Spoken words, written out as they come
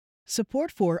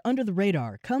Support for Under the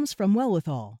Radar comes from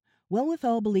Wellwithal.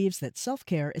 Wellwithal believes that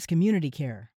self-care is community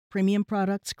care. Premium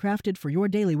products crafted for your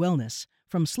daily wellness,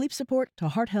 from sleep support to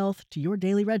heart health to your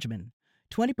daily regimen.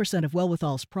 20% of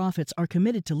Wellwithal's profits are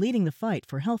committed to leading the fight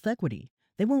for health equity.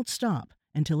 They won't stop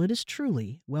until it is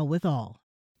truly well with all.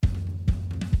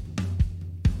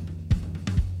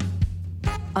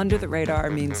 Under the Radar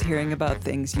means hearing about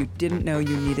things you didn't know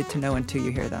you needed to know until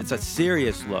you hear them. It's a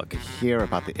serious look. Hear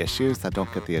about the issues that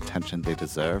don't get the attention they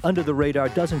deserve. Under the Radar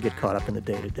doesn't get caught up in the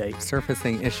day-to-day.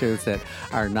 Surfacing issues that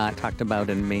are not talked about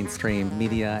in mainstream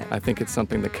media. I think it's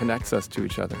something that connects us to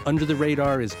each other. Under the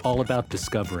Radar is all about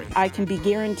discovery. I can be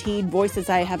guaranteed voices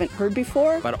I haven't heard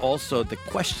before. But also the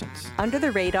questions. Under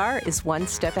the Radar is one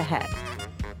step ahead.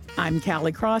 I'm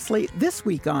Callie Crossley. This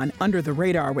week on Under the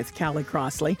Radar with Callie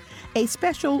Crossley, a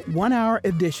special one-hour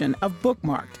edition of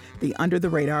Bookmarked, the Under the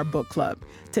Radar Book Club.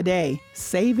 Today,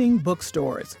 saving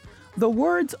bookstores. The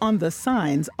words on the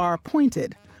signs are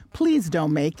pointed. Please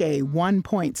don't make a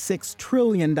 $1.6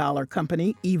 trillion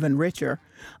company even richer.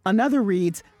 Another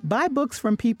reads, buy books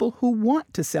from people who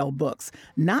want to sell books,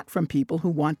 not from people who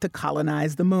want to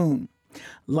colonize the moon.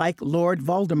 Like Lord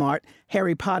Voldemort,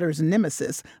 Harry Potter's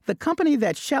nemesis, the company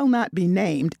that shall not be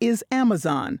named is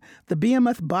Amazon, the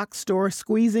behemoth box store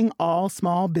squeezing all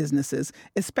small businesses,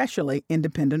 especially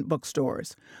independent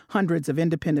bookstores. Hundreds of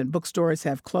independent bookstores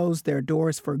have closed their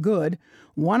doors for good,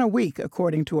 one a week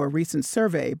according to a recent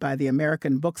survey by the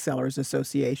American Booksellers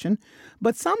Association.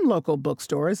 But some local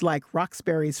bookstores, like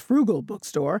Roxbury's Frugal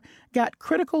Bookstore, got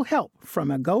critical help from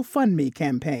a GoFundMe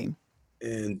campaign.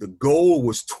 And the goal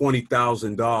was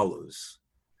 $20,000.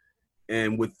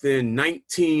 And within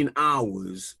 19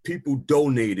 hours, people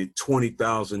donated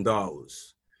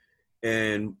 $20,000.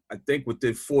 And I think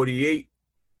within 48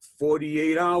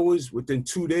 hours, within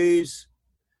 2 days,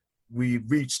 we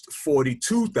reached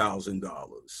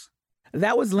 $42,000.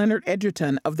 That was Leonard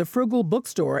Edgerton of the Frugal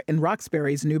Bookstore in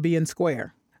Roxbury's Nubian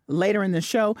Square. Later in the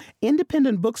show,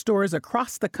 independent bookstores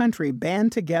across the country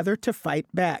band together to fight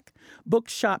back.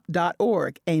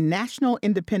 Bookshop.org, a national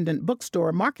independent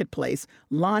bookstore marketplace,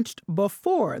 launched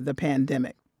before the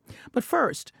pandemic. But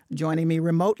first, joining me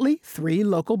remotely, 3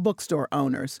 local bookstore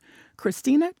owners.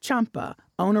 Christina Champa,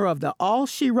 owner of the All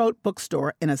She Wrote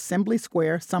bookstore in Assembly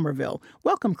Square, Somerville.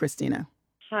 Welcome, Christina.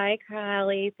 Hi,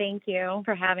 Callie. Thank you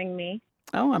for having me.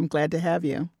 Oh, I'm glad to have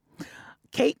you.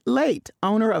 Kate Late,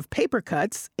 owner of Paper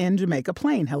Cuts in Jamaica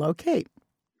Plain. Hello, Kate.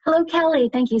 Hello, Kelly.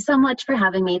 Thank you so much for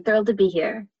having me. Thrilled to be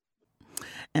here.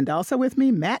 And also with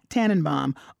me, Matt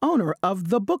Tannenbaum, owner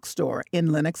of The Bookstore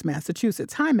in Lenox,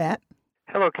 Massachusetts. Hi, Matt.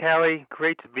 Hello, Callie.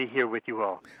 Great to be here with you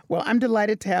all. Well, I'm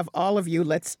delighted to have all of you.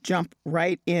 Let's jump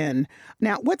right in.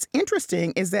 Now, what's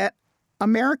interesting is that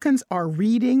Americans are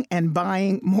reading and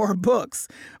buying more books,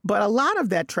 but a lot of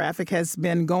that traffic has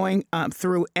been going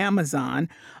through Amazon,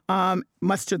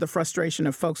 much to the frustration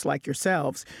of folks like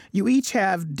yourselves. You each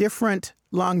have different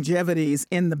longevities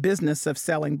in the business of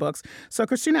selling books. So,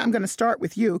 Christina, I'm going to start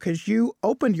with you because you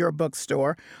opened your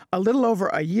bookstore a little over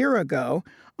a year ago,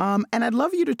 and I'd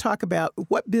love you to talk about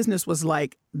what business was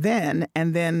like then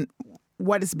and then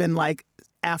what it's been like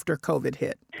after COVID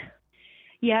hit.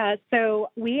 Yeah, so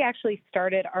we actually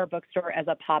started our bookstore as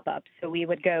a pop-up. So we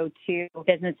would go to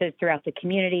businesses throughout the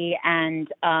community and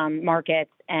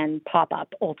markets and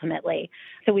pop-up ultimately.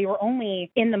 So we were only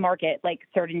in the market like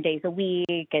certain days a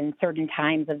week and certain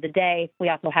times of the day. We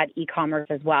also had e-commerce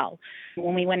as well.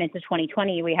 When we went into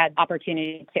 2020, we had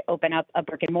opportunity to open up a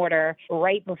brick and mortar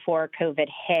right before COVID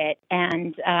hit.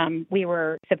 And we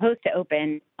were supposed to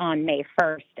open on May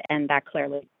 1st, and that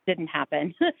clearly didn't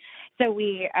happen. So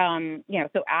we,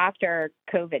 so after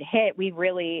COVID hit,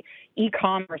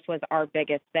 e-commerce was our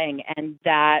biggest thing. And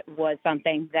that was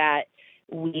something that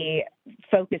we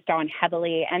focused on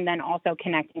heavily, and then also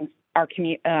connecting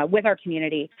with our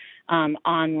community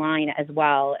online as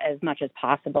well as much as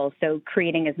possible. So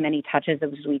creating as many touches as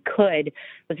we could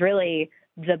was really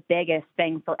the biggest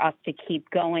thing for us to keep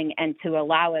going and to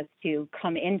allow us to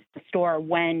come into the store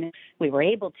when we were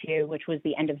able to, which was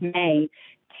the end of May,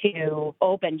 to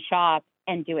open shop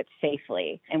and do it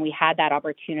safely. And we had that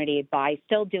opportunity by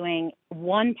still doing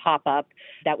one pop-up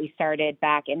that we started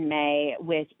back in May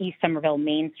with East Somerville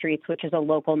Main Streets, which is a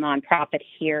local nonprofit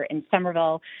here in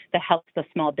Somerville that helps the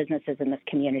small businesses in this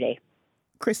community.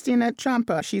 Christina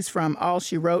Champa, she's from All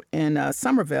She Wrote in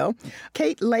Somerville.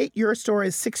 Kate Late, your store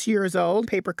is 6 years old.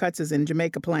 Paper Cuts is in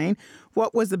Jamaica Plain.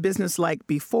 What was the business like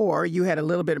before? You had a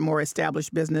little bit more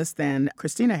established business than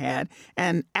Christina had,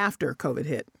 and after COVID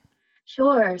hit.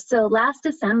 Sure. So last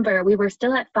December, we were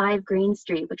still at 5 Green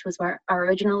Street, which was our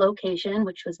original location,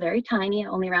 which was very tiny,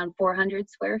 only around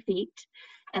 400 square feet.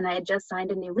 And I had just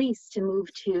signed a new lease to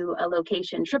move to a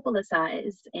location triple the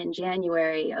size in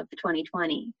January of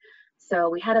 2020. So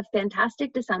we had a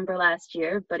fantastic December last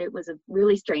year, but it was a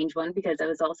really strange one because I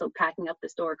was also packing up the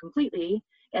store completely,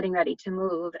 getting ready to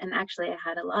move. And actually I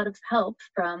had a lot of help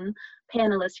from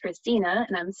panelist Christina,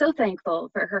 and I'm so thankful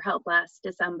for her help last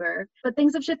December. But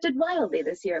things have shifted wildly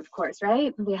this year, of course,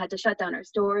 right? We had to shut down our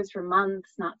stores for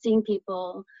months, not seeing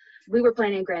people. We were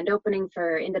planning a grand opening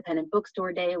for Independent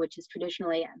Bookstore Day, which is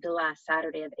traditionally the last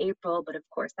Saturday of April, but of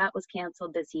course that was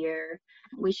canceled this year.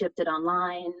 We shifted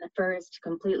online first,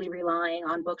 completely relying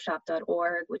on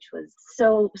bookshop.org, which was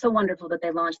so wonderful that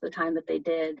they launched the time that they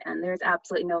did. And there's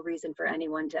absolutely no reason for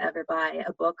anyone to ever buy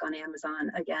a book on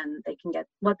Amazon again. They can get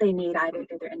what they need either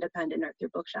through their independent or through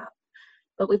Bookshop.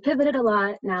 But we've pivoted a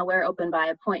lot. Now we're open by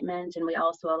appointment, and we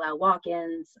also allow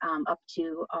walk-ins up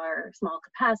to our small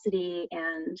capacity.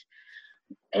 And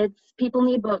people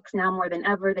need books now more than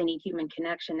ever. They need human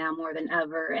connection now more than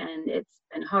ever. And it's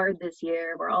been hard this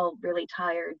year. We're all really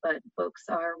tired, but books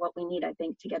are what we need, I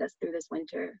think, to get us through this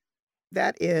winter.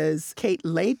 That is Kate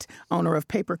Late, owner of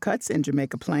Paper Cuts in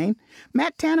Jamaica Plain.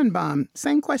 Matt Tannenbaum,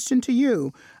 same question to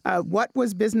you. What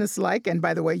was business like? And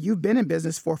by the way, you've been in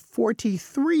business for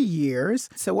 43 years.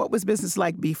 So what was business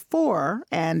like before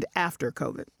and after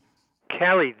COVID?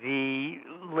 Callie, the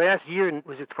last year,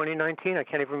 was it 2019? I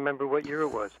can't even remember what year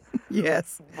it was.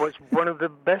 Yes. Was one of the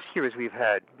best years we've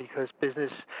had because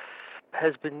business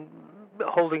has been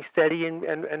holding steady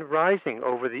and rising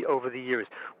over the years.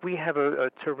 We have a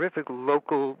terrific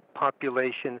local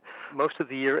population most of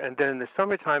the year, and then in the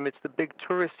summertime, it's the big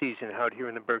tourist season out here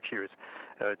in the Berkshires.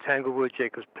 Tanglewood,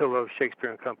 Jacob's Pillow,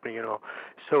 Shakespeare and Company, and all.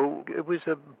 So it was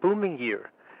a booming year.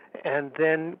 And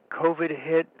then COVID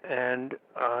hit, and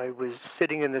I was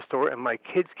sitting in the store, and my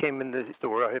kids came in the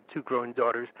store. I have 2 grown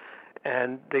daughters,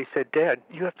 and they said, "Dad,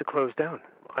 you have to close down."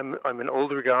 I'm an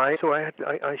older guy, so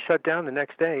I shut down the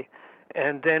next day.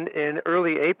 And then in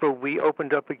early April, we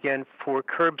opened up again for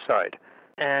curbside.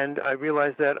 And I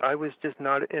realized that I was just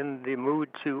not in the mood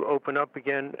to open up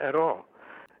again at all.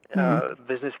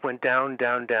 Business went down.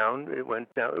 It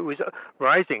went down. It was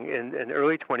rising in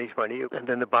early 2020, and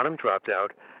then the bottom dropped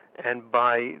out. And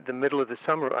by the middle of the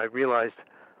summer, I realized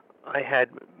I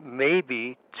had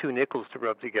maybe 2 nickels to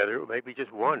rub together, or maybe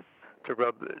just one to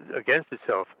rub against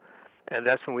itself. And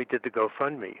that's when we did the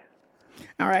GoFundMe.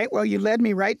 All right. Well, you led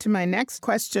me right to my next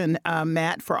question,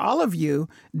 Matt. For all of you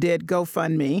did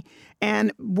GoFundMe.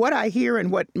 And what I hear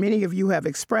and what many of you have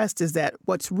expressed is that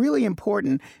what's really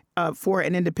important for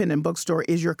an independent bookstore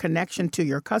is your connection to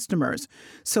your customers.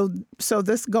 So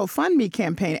this GoFundMe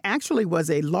campaign actually was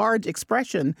a large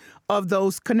expression of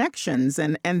those connections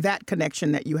and that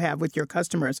connection that you have with your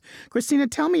customers. Christina,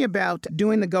 tell me about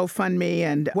doing the GoFundMe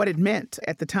and what it meant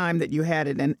at the time that you had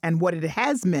it and what it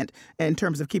has meant in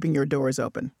terms of keeping your doors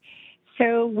open.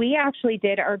 So we actually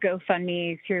did our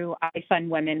GoFundMe through I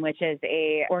Fund Women, which is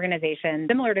a organization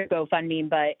similar to GoFundMe,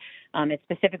 but it's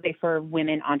specifically for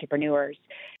women entrepreneurs.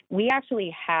 We actually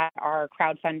had our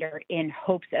crowdfunder in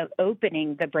hopes of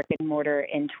opening the brick and mortar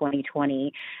in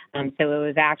 2020. So it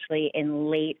was actually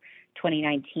in late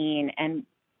 2019. And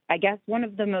I guess one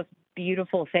of the most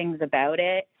beautiful things about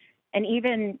it, and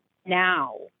even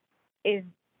now, is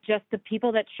just the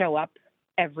people that show up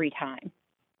every time.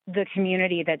 The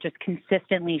community that just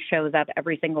consistently shows up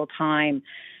every single time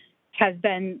has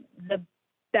been the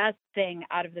best thing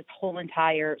out of this whole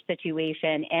entire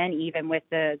situation. And even with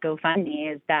the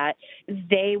GoFundMe is that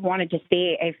they wanted to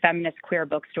see a feminist queer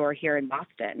bookstore here in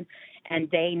Boston, and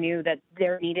they knew that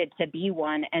there needed to be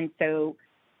one. And so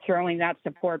throwing that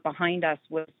support behind us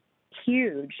was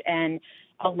huge and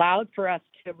allowed for us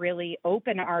to really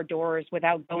open our doors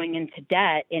without going into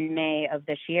debt in May of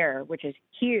this year, which is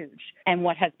huge. And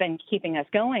what has been keeping us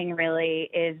going really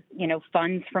is,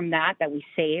 funds from that we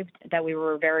saved, that we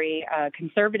were very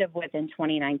conservative with in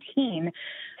 2019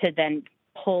 to then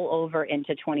pull over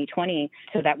into 2020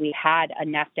 so that we had a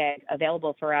nest egg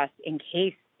available for us in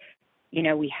case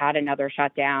we had another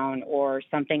shutdown or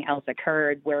something else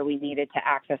occurred where we needed to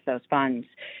access those funds.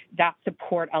 That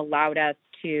support allowed us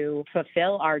to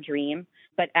fulfill our dream,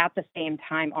 but at the same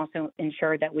time also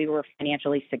ensure that we were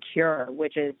financially secure,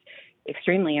 which is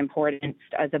extremely important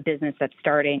as a business that's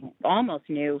starting almost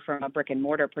new from a brick and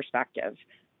mortar perspective.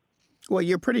 Well,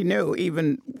 you're pretty new,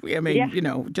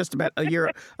 just about a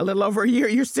year, a little over a year.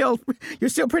 You're still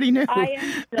pretty new. I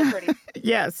am still pretty.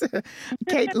 Yes.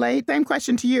 Kate Late, same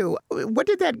question to you. What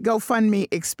did that GoFundMe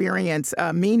experience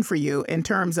mean for you in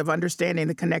terms of understanding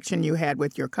the connection you had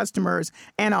with your customers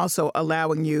and also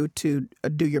allowing you to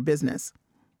do your business?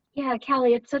 Yeah,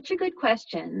 Callie, it's such a good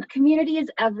question. Community is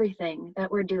everything that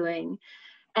we're doing.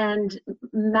 And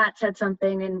Matt said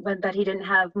something and that he didn't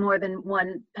have more than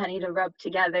one penny to rub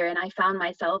together. And I found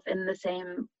myself in the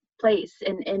same place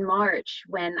in March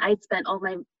when I'd spent all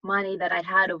my money that I'd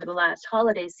had over the last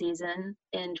holiday season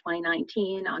in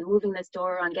 2019 on moving the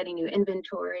store, on getting new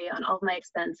inventory, on all of my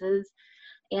expenses.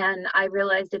 And I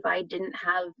realized if I didn't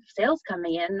have sales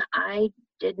coming in, I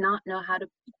did not know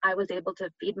I was able to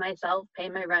feed myself, pay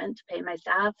my rent, pay my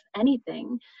staff,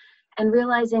 anything. And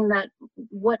realizing that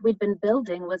what we'd been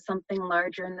building was something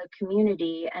larger in the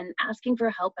community, and asking for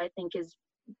help, I think, is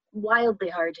wildly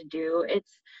hard to do.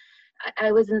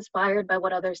 I was inspired by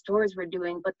what other stores were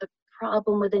doing, but the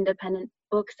problem with independent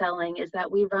book selling is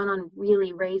that we run on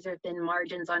really razor thin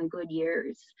margins on good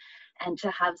years. And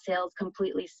to have sales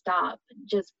completely stop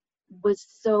just was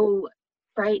so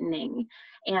frightening.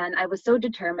 And I was so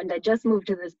determined. I just moved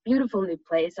to this beautiful new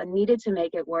place. I needed to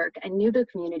make it work. I knew the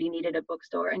community needed a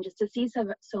bookstore. And just to see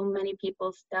so many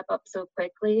people step up so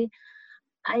quickly,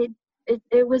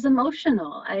 it was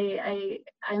emotional.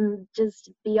 I'm just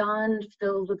beyond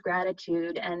filled with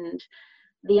gratitude, and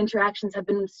the interactions have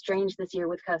been strange this year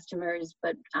with customers,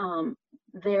 but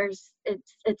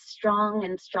it's strong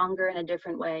and stronger in a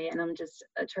different way, and I'm just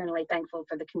eternally thankful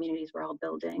for the communities we're all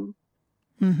building.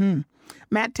 Mm-hmm.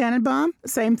 Matt Tannenbaum,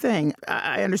 same thing.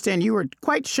 I understand you were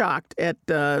quite shocked at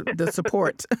the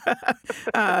support.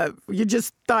 You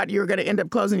just thought you were going to end up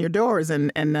closing your doors,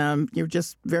 and you were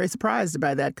just very surprised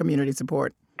by that community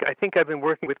support. I think I've been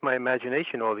working with my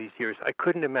imagination all these years. I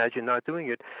couldn't imagine not doing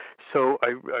it. So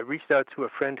I reached out to a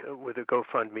friend with a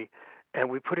GoFundMe, and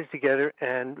we put it together.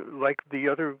 And like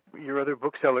your other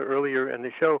bookseller earlier in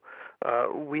the show,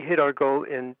 we hit our goal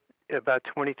in about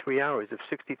 23 hours of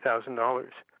 $60,000.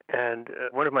 And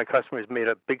one of my customers made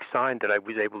a big sign that I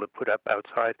was able to put up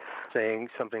outside saying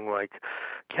something like,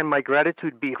 "Can my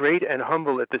gratitude be great and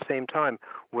humble at the same time?"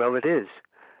 Well, it is.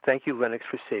 Thank you, Lennox,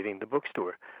 for saving the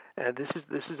bookstore. And this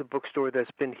is a bookstore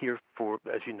that's been here for,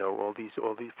 as you know, all these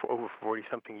for over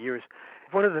 40-something years.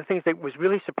 One of the things that was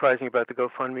really surprising about the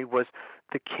GoFundMe was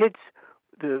the kids,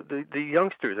 the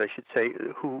youngsters, I should say,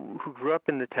 who grew up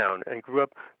in the town and grew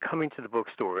up coming to the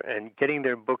bookstore and getting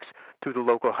their books through the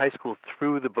local high school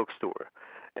through the bookstore.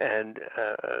 And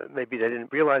maybe they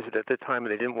didn't realize it at the time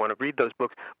and they didn't want to read those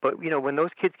books. But, when those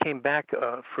kids came back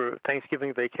for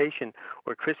Thanksgiving vacation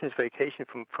or Christmas vacation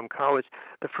from college,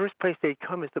 the first place they'd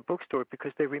come is the bookstore,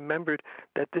 because they remembered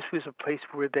that this was a place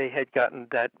where they had gotten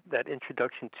that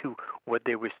introduction to what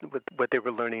they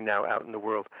were learning now out in the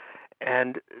world.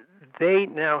 And they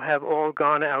now have all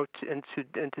gone out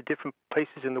into different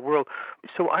places in the world.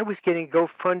 So I was getting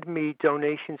GoFundMe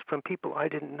donations from people I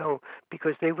didn't know,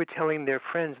 because they were telling their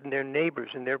friends and their neighbors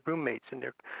and their roommates and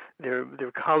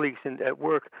their colleagues at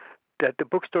work that the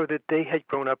bookstore that they had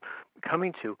grown up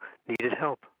coming to needed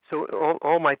help. So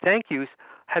all my thank yous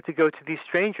had to go to these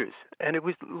strangers, and it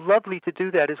was lovely to do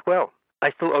that as well.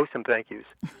 I still owe some thank yous,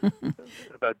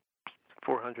 about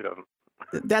 400 of them.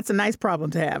 That's a nice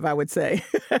problem to have, I would say.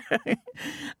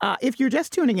 If you're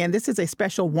just tuning in, this is a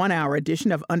special 1-hour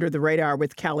edition of Under the Radar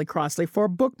with Callie Crossley for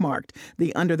Bookmarked,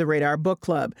 the Under the Radar Book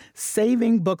Club,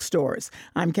 Saving Bookstores.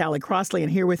 I'm Callie Crossley,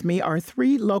 and here with me are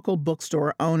 3 local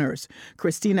bookstore owners: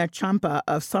 Christina Champa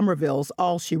of Somerville's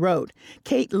All She Wrote,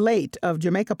 Kate Late of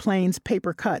Jamaica Plains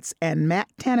Paper Cuts, and Matt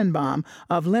Tannenbaum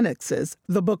of Lennox's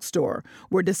The Bookstore.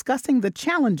 We're discussing the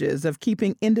challenges of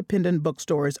keeping independent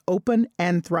bookstores open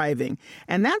and thriving.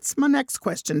 And that's my next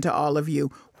question to all of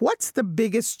you. What's the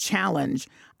biggest challenge?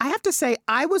 I have to say,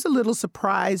 I was a little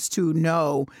surprised to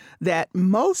know that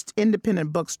most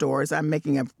independent bookstores, I'm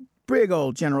making a big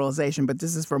old generalization, but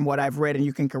this is from what I've read, and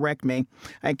you can correct me.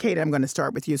 And Kate, I'm going to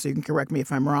start with you so you can correct me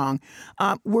if I'm wrong.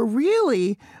 We're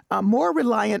really more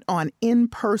reliant on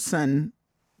in-person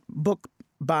book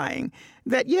buying.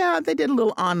 That, yeah, they did a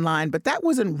little online, but that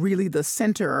wasn't really the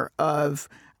center of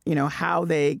how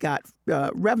they got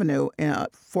revenue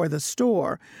for the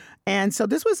store. And so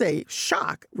this was a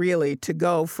shock, really, to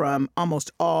go from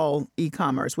almost all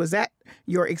e-commerce. Was that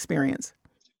your experience?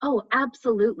 Oh,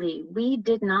 absolutely. We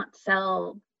did not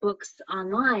sell books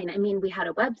online. I mean, we had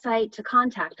a website to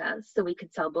contact us so we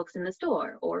could sell books in the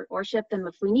store or ship them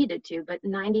if we needed to. But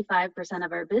 95%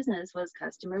 of our business was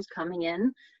customers coming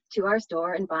in to our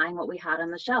store and buying what we had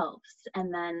on the shelves.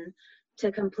 And then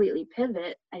to completely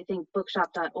pivot, I think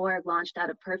bookshop.org launched at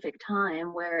a perfect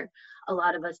time where a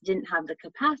lot of us didn't have the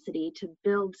capacity to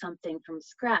build something from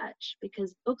scratch,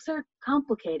 because books are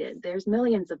complicated. There's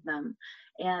millions of them.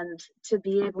 And to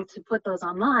be able to put those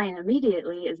online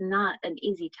immediately is not an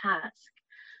easy task.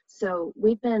 So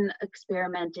we've been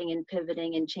experimenting and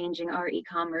pivoting and changing our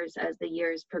e-commerce as the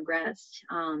years progressed.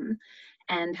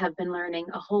 and have been learning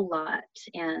a whole lot.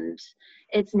 And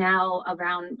it's now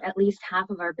around at least half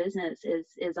of our business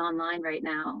is online right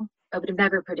now. I would have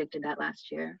never predicted that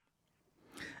last year.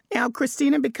 Now,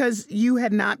 Christina, because you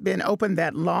had not been open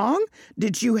that long,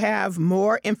 did you have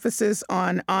more emphasis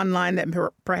on online than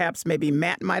perhaps maybe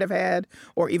Matt might have had,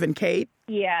 or even Kate?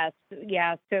 Yes.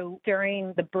 Yeah. So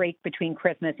during the break between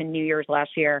Christmas and New Year's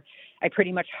last year, I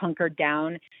pretty much hunkered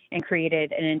down and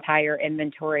created an entire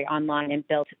inventory online and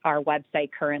built our website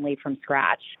currently from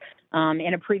scratch.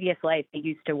 In a previous life, I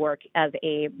used to work as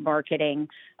a marketing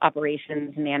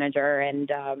operations manager, and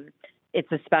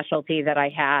it's a specialty that I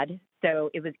had.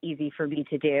 So it was easy for me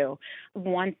to do.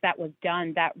 Once that was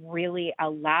done, that really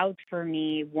allowed for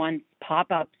me once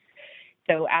pop-ups.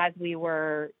 So as we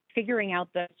were figuring out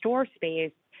the store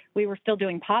space, we were still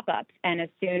doing pop-ups. And as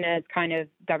soon as kind of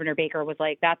Governor Baker was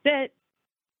like, that's it,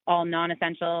 all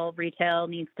non-essential retail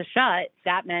needs to shut,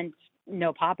 that meant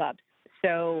no pop-ups.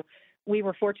 So we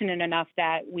were fortunate enough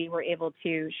that we were able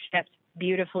to shift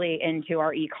beautifully into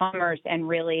our e-commerce and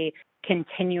really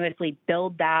continuously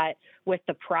build that with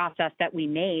the process that we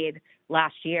made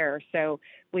last year. So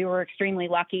we were extremely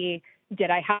lucky. Did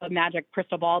I have a magic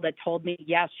crystal ball that told me,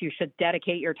 yes, you should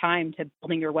dedicate your time to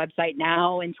building your website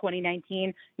now in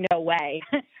 2019? No way.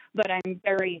 But I'm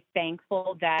very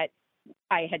thankful that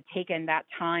I had taken that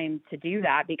time to do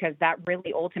that, because that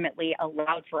really ultimately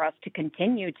allowed for us to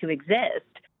continue to exist.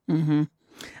 Mm-hmm.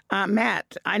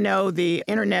 Matt, I know the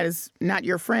internet is not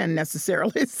your friend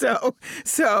necessarily, so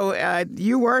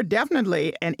you were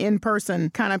definitely an in-person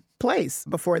kind of place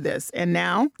before this, and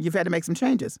now you've had to make some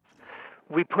changes.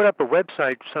 We put up a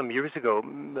website some years ago,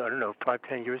 I don't know,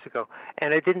 5-10 years ago,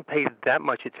 and I didn't pay that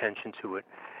much attention to it.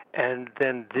 And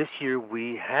then this year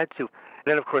we had to.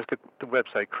 Then, of course, the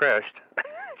website crashed,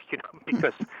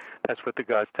 because that's what the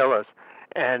gods tell us.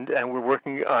 And we're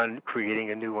working on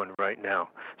creating a new one right now.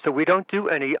 So we don't do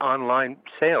any online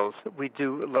sales. We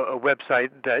do a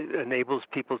website that enables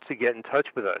people to get in touch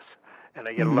with us. And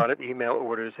I get a lot of email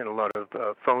orders and a lot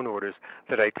of phone orders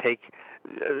that I take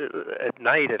at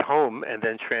night at home and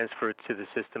then transfer to the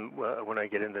system when I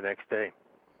get in the next day.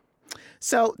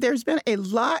 So there's been a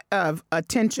lot of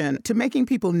attention to making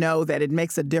people know that it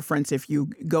makes a difference if you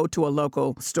go to a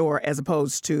local store as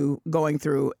opposed to going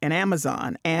through an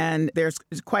Amazon. And there's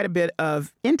quite a bit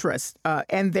of interest.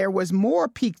 And there was more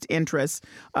piqued interest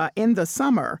in the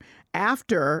summer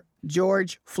after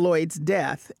George Floyd's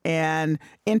death, and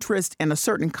interest in a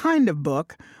certain kind of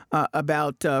book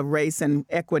about race and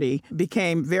equity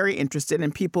became very interested,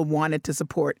 and people wanted to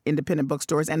support independent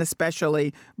bookstores, and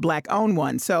especially Black-owned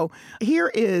ones. So here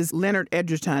is Leonard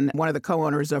Edgerton, one of the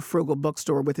co-owners of Frugal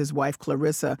Bookstore, with his wife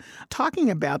Clarissa, talking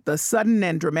about the sudden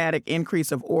and dramatic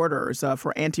increase of orders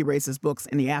for anti-racist books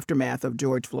in the aftermath of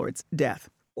George Floyd's death.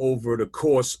 Over the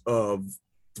course of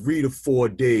 3 to 4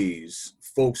 days,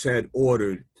 folks had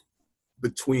ordered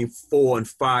between 4,000 and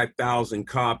 5,000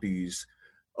 copies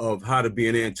of How to Be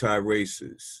an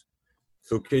Anti-Racist.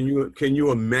 So can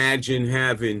you imagine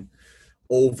having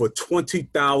over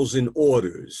 20,000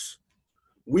 orders?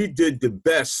 We did the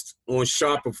best on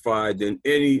Shopify than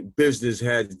any business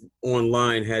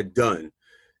online had done.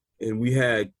 And we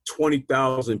had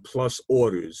 20,000 plus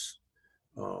orders,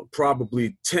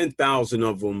 probably 10,000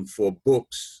 of them for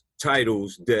books,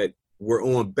 titles that were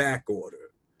on back order.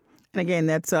 And again,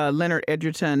 that's Leonard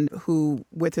Edgerton, who,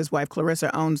 with his wife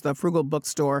Clarissa, owns the Frugal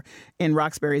Bookstore in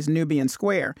Roxbury's Nubian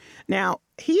Square. Now,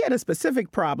 he had a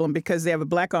specific problem because they have a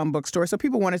Black-owned bookstore, so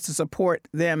people wanted to support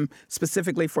them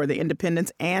specifically for the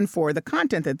independence and for the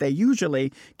content that they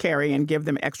usually carry and give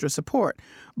them extra support.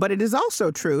 But it is also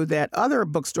true that other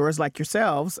bookstores like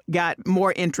yourselves got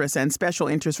more interest and special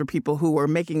interest for people who were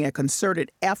making a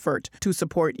concerted effort to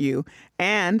support you.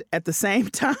 And at the same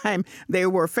time, they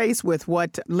were faced with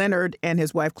what Leonard and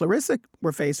his wife Clarissa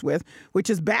were faced with, which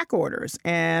is back orders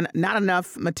and not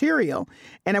enough material.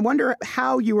 And I wonder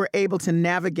how you were able to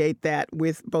navigate that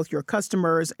with both your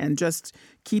customers and just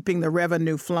keeping the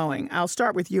revenue flowing. I'll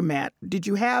start with you, Matt. Did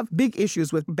you have big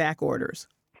issues with back orders?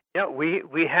 Yeah,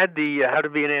 we had the How to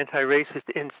Be an Anti-Racist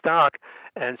in stock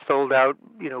and sold out,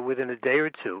 within a day or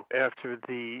two after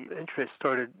the interest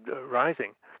started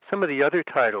rising. Some of the other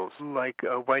titles, like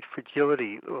White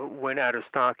Fragility, went out of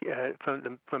stock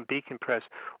from Beacon Press,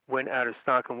 went out of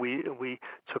stock, and we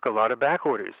took a lot of back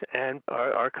orders. And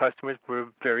our customers were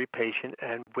very patient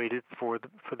and waited for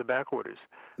the back orders.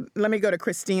 Let me go to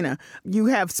Christina. You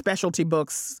have specialty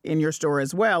books in your store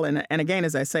as well, and again,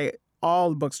 as I say,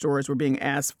 all bookstores were being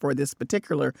asked for this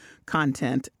particular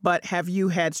content. But have you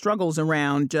had struggles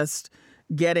around just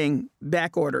getting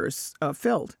back orders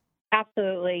filled?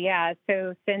 Absolutely, yeah.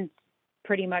 So since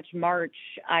pretty much March,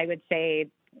 I would say,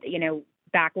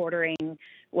 back ordering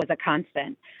was a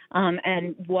constant.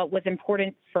 And what was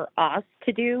important for us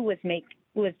to do was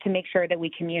to make sure that we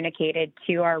communicated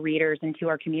to our readers and to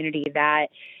our community that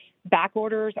back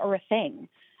orders are a thing.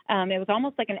 It was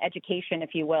almost like an education,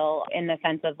 if you will, in the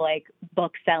sense of like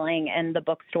book selling and the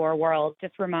bookstore world,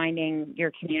 just reminding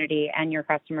your community and your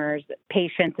customers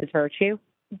patience is virtue.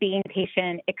 Being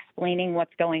patient, explaining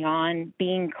what's going on,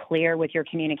 being clear with your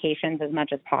communications as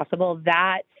much as possible,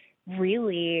 that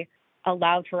really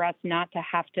allowed for us not to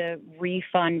have to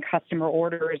refund customer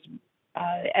orders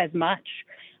as much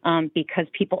because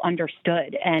people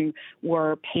understood and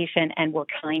were patient and were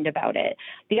kind about it.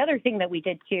 The other thing that we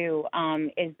did too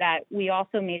is that we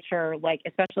also made sure, like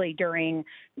especially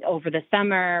over the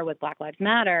summer with Black Lives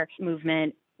Matter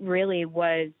movement, really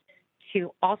was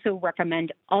to also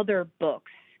recommend other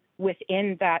books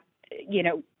within that,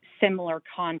 similar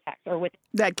context or with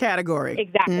that category.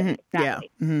 Exactly. Mm-hmm.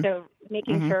 Exactly. Yeah. Mm-hmm. So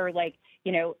making sure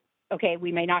okay,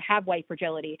 we may not have white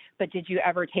fragility, but did you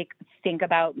ever think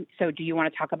about, so do you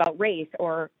want to talk about race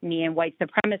or me and white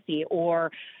supremacy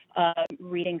or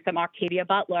reading some Octavia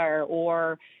Butler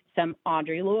or some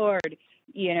Audre Lorde,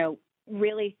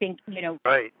 really think,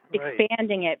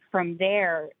 expanding it from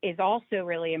there is also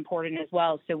really important as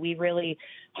well. So we really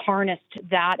harnessed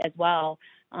that as well.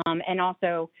 And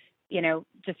also,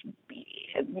 just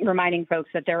reminding folks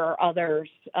that there are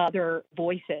other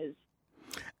voices.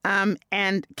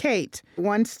 And Kate,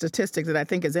 one statistic that I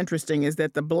think is interesting is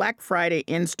that the Black Friday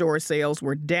in-store sales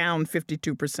were down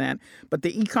 52%, but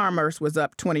the e-commerce was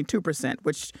up 22%,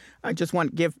 which I just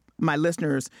want to give my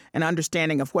listeners an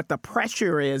understanding of what the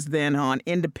pressure is then on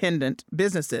independent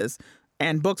businesses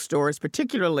and bookstores,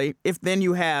 particularly if then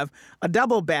you have a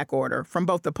double back order from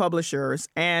both the publishers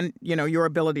and, your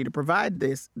ability to provide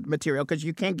this material because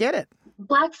you can't get it.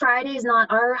 Black Friday is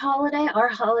not our holiday. Our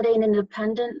holiday in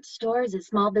independent stores is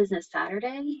Small Business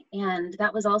Saturday. And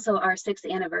that was also our 6th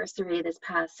anniversary this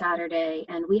past Saturday.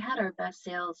 And we had our best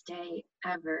sales day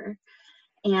ever.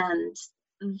 And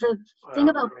the thing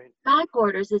about back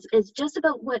orders is just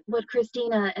about what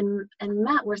Christina and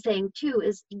Matt were saying too,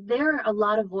 is there are a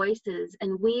lot of voices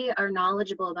and we are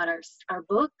knowledgeable about our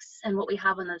books and what we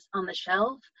have on the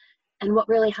shelf. And what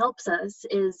really helps us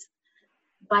is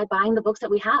by buying the books that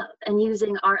we have and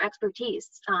using our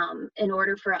expertise in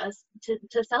order for us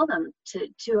to sell them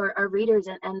to our readers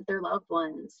and their loved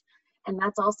ones. And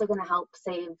that's also going to help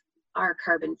save our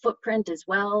carbon footprint as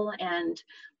well. And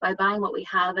by buying what we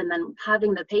have and then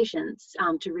having the patience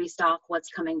to restock what's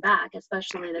coming back,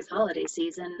 especially this holiday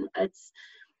season,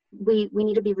 we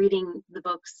need to be reading the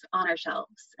books on our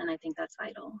shelves. And I think that's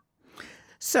vital.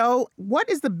 So what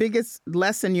is the biggest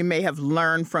lesson you may have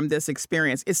learned from this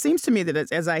experience? It seems to me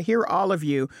that as I hear all of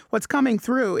you, what's coming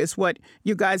through is what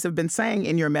you guys have been saying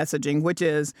in your messaging, which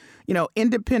is,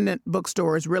 independent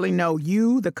bookstores really know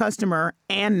you, the customer,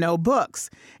 and know books.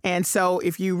 And so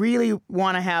if you really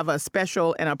want to have a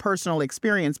special and a personal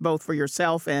experience, both for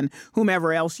yourself and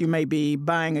whomever else you may be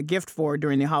buying a gift for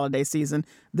during the holiday season,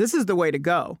 this is the way to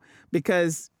go.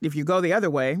 Because if you go the other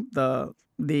way, the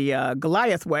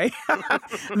Goliath way,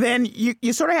 then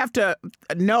you sort of have to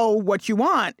know what you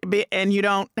want, and you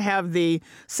don't have the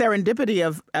serendipity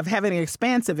of having an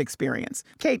expansive experience.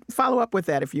 Kate, follow up with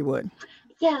that if you would.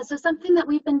 Yeah, so something that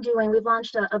we've been doing, we've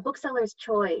launched a bookseller's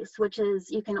choice, which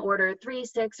is you can order 3,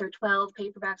 6, or 12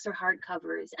 paperbacks or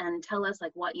hardcovers and tell us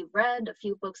what you've read, a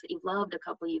few books that you've loved, a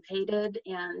couple you've hated.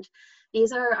 And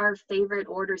these are our favorite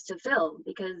orders to fill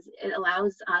because it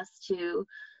allows us to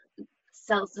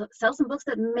sell some books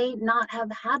that may not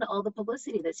have had all the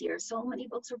publicity this year. So many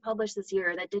books were published this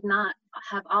year that did not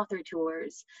have author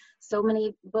tours. So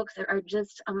many books that are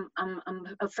just, I'm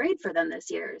afraid for them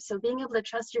this year. So being able to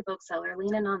trust your bookseller,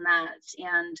 lean in on that,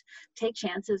 and take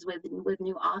chances with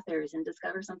new authors and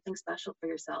discover something special for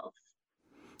yourself.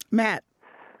 Matt.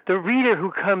 The reader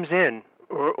who comes in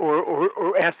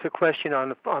or asks a question on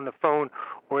the phone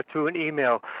or through an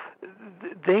email,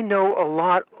 they know a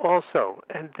lot also,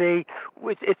 and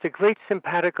it's a great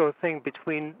simpatico thing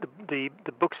between the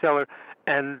bookseller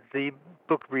and the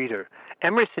book reader.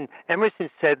 Emerson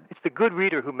said it's the good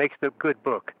reader who makes the good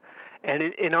book, and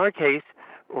in our case,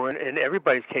 or in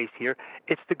everybody's case here,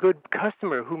 it's the good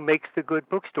customer who makes the good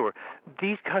bookstore.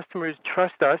 These customers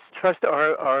trust us, trust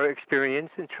our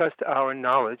experience, and trust our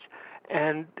knowledge.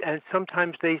 And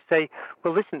sometimes they say,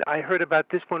 well, listen, I heard about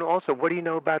this one also. What do you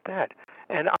know about that?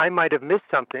 And I might have missed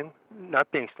something,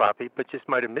 not being sloppy, but just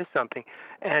might have missed something.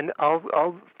 And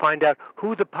I'll find out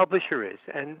who the publisher is.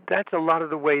 And that's a lot of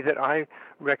the way that I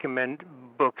recommend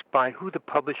books, by who the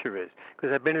publisher is.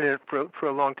 Because I've been in it for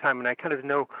a long time, and I kind of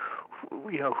know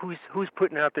who's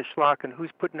putting out the schlock and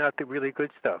who's putting out the really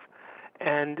good stuff.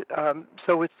 And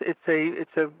so it's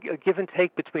a give and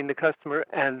take between the customer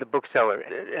and the bookseller,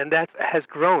 and that has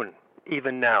grown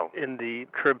even now in the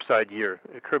curbside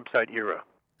era.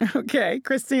 Okay,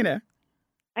 Christina.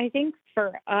 I think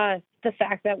for us, the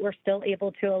fact that we're still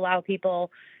able to allow people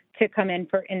to come in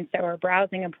for in-store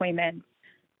browsing appointments,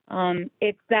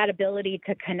 it's that ability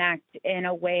to connect in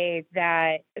a way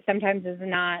that sometimes is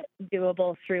not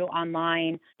doable through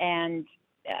online and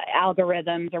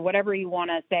algorithms or whatever you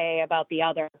want to say about the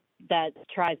other that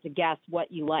tries to guess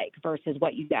what you like versus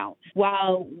what you don't.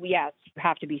 While, yes, you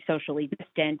have to be socially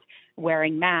distant,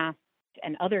 wearing masks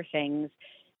and other things,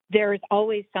 there's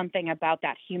always something about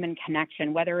that human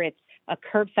connection, whether it's a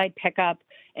curbside pickup,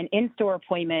 an in-store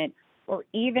appointment, or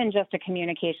even just a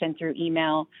communication through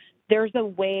email. There's a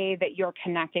way that you're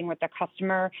connecting with the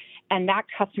customer, and that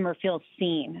customer feels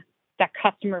seen. That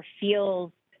customer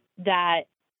feels that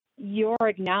you're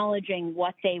acknowledging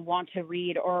what they want to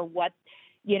read or what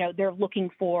they're looking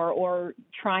for or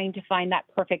trying to find that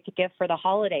perfect gift for the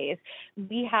holidays.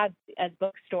 We have, as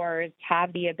bookstores,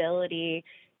 have the ability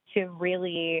to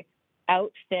really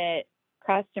outfit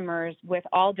customers with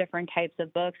all different types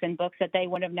of books and books that they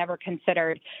would have never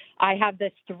considered. I have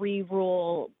this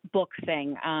 3-rule book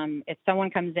thing. If someone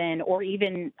comes in, or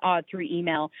even through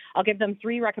email, I'll give them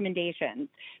 3 recommendations,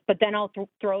 but then I'll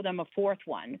throw them a 4th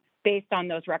one based on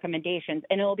those recommendations,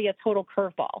 and it'll be a total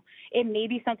curveball. It may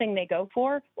be something they go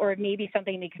for, or it may be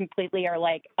something they completely are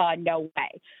like, no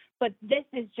way. But this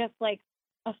is just like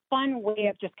a fun way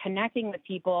of just connecting with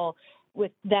people,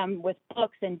 with them, with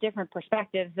books and different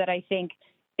perspectives that I think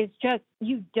is just,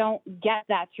 you don't get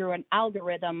that through an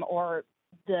algorithm or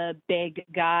the big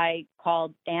guy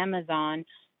called Amazon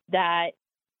that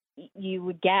you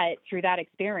would get through that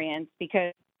experience,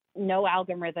 because no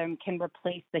algorithm can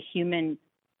replace the human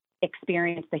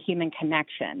experience, the human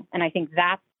connection. And I think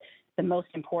that's the most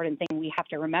important thing we have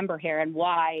to remember here, and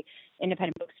why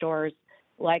independent bookstores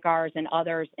like ours and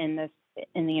others in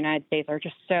the United States are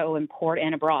just so important,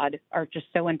 and abroad are just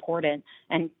so important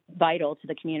and vital to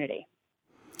the community.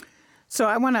 So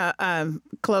I want to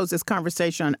close this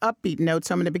conversation on upbeat notes.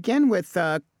 So I'm going to begin with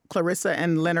Clarissa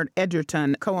and Leonard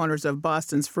Edgerton, co-owners of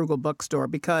Boston's Frugal Bookstore,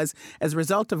 because as a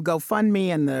result of GoFundMe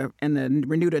and the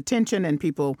renewed attention and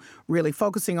people really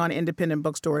focusing on independent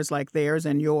bookstores like theirs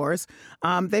and yours,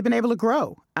 they've been able to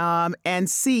grow and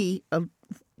see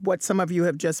what some of you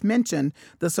have just mentioned,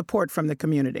 the support from the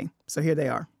community. So here they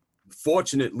are.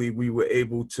 Fortunately, we've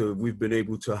been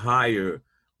able to hire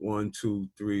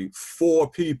 4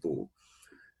 people.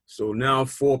 So now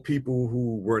 4 people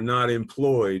who were not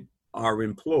employed are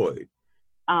employed.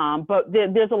 But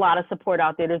there's a lot of support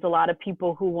out there. There's a lot of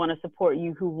people who want to support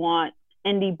you, who want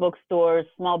indie bookstores,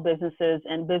 small businesses,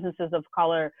 and businesses of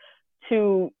color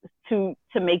to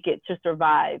make it, to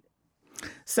survive.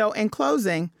 So in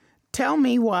closing, tell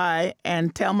me why,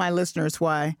 and tell my listeners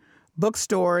why,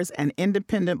 bookstores and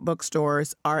independent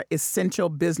bookstores are essential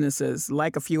businesses,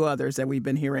 like a few others that we've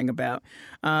been hearing about.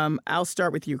 I'll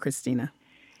start with you, Christina.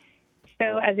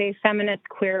 So as a feminist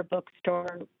queer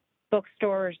bookstore,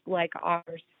 bookstores like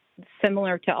ours,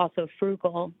 similar to also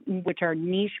Frugal, which are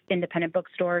niche independent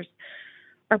bookstores,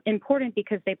 are important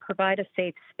because they provide a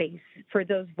safe space for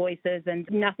those voices, and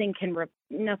nothing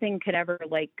could ever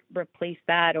replace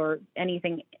that, or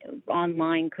anything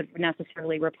online could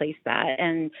necessarily replace that.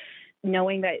 And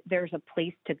knowing that there's a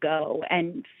place to go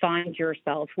and find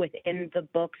yourself within the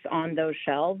books on those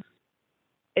shelves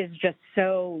is just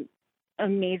so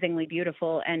amazingly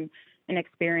beautiful, and an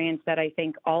experience that I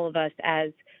think all of us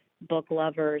as book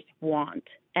lovers want.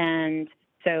 And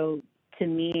so to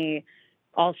me,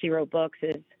 All She Wrote Books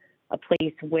is a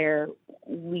place where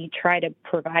we try to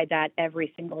provide that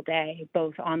every single day,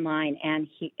 both online and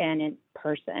in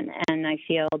person. And I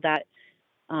feel that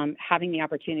having the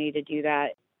opportunity to do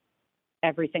that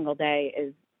every single day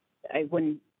is, I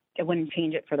wouldn't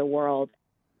change it for the world.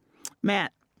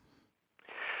 Matt.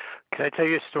 Can I tell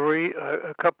you a story?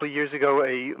 A couple of years ago,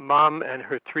 a mom and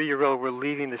her 3-year-old were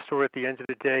leaving the store at the end of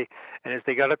the day, and as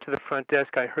they got up to the front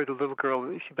desk, I heard a little girl,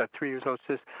 she's about 3 years old,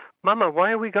 says, "Mama,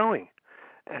 why are we going?"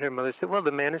 And her mother said, "Well,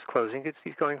 the man is closing.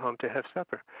 He's going home to have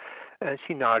supper." And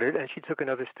she nodded, and she took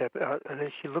another step out, and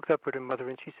then she looked up at her mother,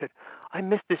 and she said, "I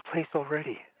missed this place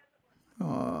already."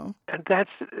 Aww. And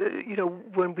that's,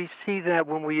 when we see that,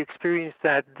 when we experience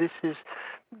that, this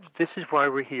is why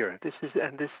we're here. This is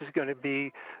going to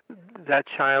be, that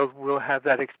child will have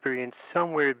that experience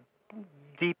somewhere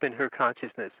deep in her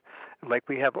consciousness, like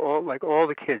we have all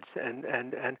the kids and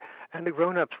the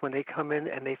grown-ups when they come in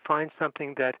and they find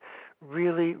something that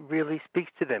really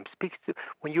speaks to them.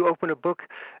 When you open a book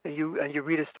and you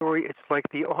read a story, it's like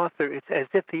the author. It's as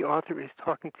if the author is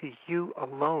talking to you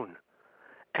alone,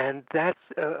 and that's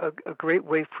a great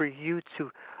way for you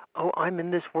to, I'm in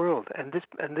this world, and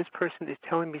this person is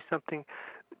telling me something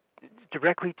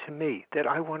directly to me that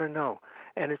I want to know.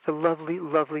 And it's a lovely,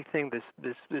 lovely thing,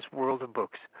 this world of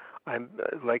books. I'm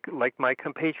like my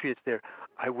compatriots there,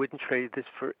 I wouldn't trade this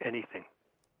for anything.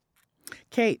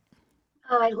 Kate.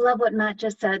 Oh, I love what Matt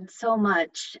just said so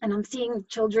much. And I'm seeing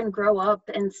children grow up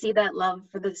and see that love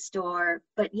for the store.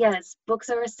 But yes, books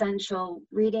are essential.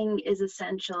 Reading is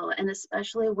essential. And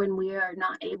especially when we are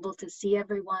not able to see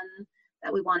everyone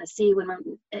that we want to see,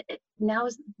 now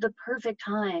is the perfect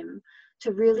time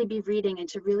to really be reading and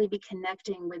to really be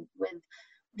connecting with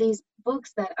these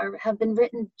books that have been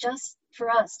written just for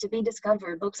us to be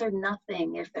discovered. Books are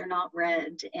nothing if they're not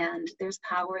read, and there's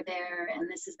power there, and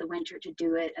this is the winter to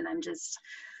do it. And I'm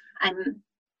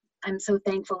so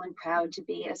thankful and proud to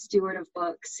be a steward of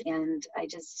books, and I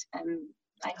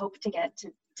hope to get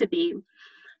to be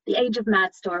the age of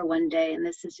Matt's store one day, and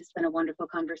this has just been a wonderful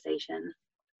conversation.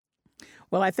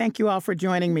 Well, I thank you all for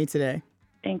joining me today.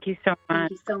 Thank you so much.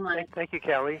 Thank you so much. Thank you,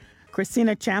 Callie.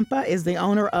 Christina Champa is the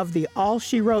owner of the All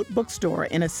She Wrote bookstore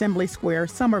in Assembly Square,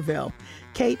 Somerville.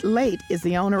 Kate Late is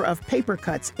the owner of Paper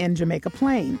Cuts in Jamaica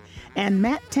Plain. And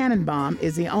Matt Tannenbaum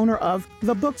is the owner of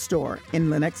The Bookstore in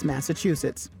Lenox,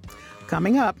 Massachusetts.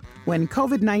 Coming up, when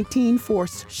COVID-19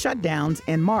 forced shutdowns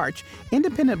in March,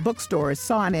 independent bookstores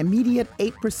saw an immediate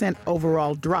 8%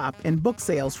 overall drop in book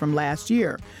sales from last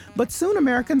year. But soon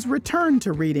Americans returned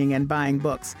to reading and buying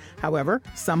books. However,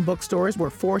 some bookstores were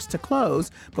forced to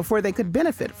close before they could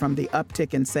benefit from the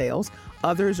uptick in sales.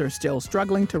 Others are still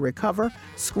struggling to recover,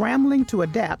 scrambling to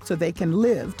adapt so they can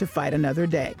live to fight another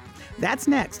day. That's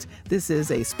next. This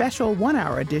is a special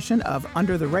one-hour edition of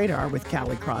Under the Radar with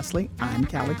Callie Crossley. I'm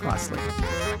Callie Crossley.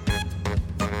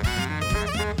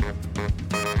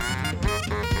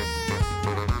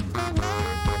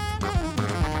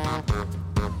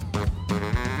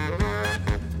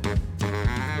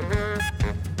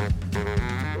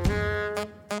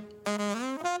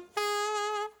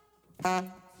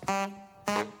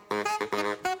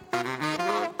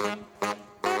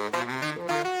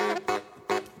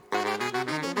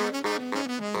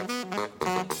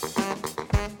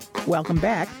 Welcome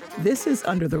back. This is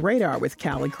Under the Radar with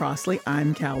Callie Crossley.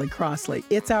 I'm Callie Crossley.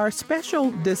 It's our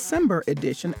special December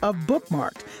edition of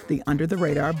Bookmarked, the Under the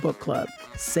Radar Book Club,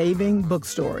 Saving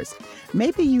Bookstores.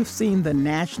 Maybe you've seen the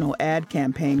national ad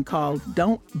campaign called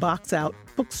Don't Box Out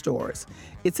Bookstores.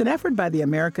 It's an effort by the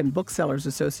American Booksellers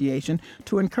Association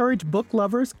to encourage book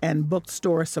lovers and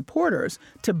bookstore supporters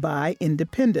to buy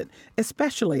independent,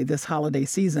 especially this holiday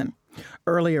season.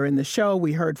 Earlier in the show,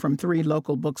 we heard from 3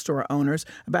 local bookstore owners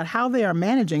about how they are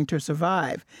managing to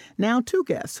survive. Now 2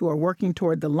 guests who are working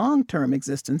toward the long-term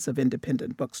existence of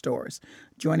independent bookstores.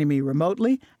 Joining me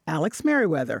remotely, Alex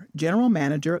Merriweather, General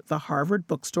Manager, the Harvard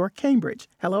Bookstore, Cambridge.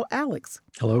 Hello, Alex.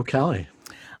 Hello, Callie.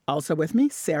 Also with me,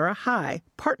 Sarah High,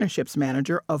 Partnerships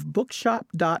Manager of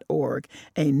Bookshop.org,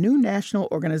 a new national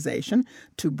organization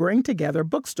to bring together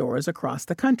bookstores across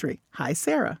the country. Hi,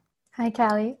 Sarah. Hi,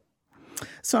 Callie.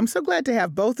 So I'm so glad to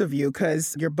have both of you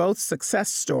because you're both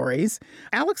success stories.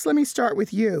 Alex, let me start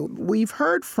with you. We've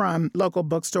heard from local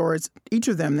bookstores. Each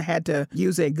of them had to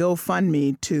use a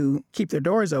GoFundMe to keep their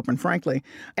doors open, frankly.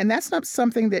 And that's not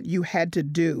something that you had to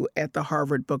do at the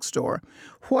Harvard Bookstore.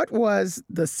 What was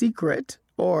the secret,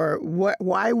 or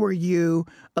why were you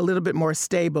a little bit more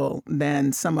stable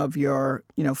than some of your,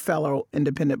 fellow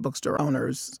independent bookstore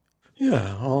owners?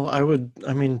 Yeah, well,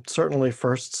 I mean, certainly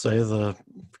first say the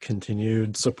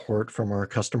continued support from our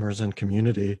customers and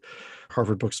community.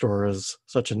 Harvard Bookstore is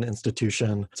such an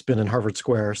institution. It's been in Harvard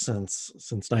Square since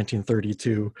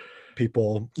 1932.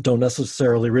 People don't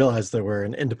necessarily realize that we're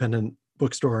an independent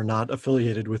bookstore not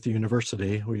affiliated with the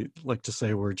university. We like to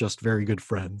say we're just very good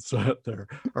friends. They're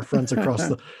our friends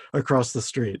across the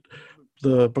street.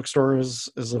 The bookstore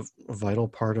is a vital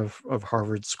part of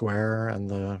Harvard Square and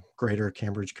the greater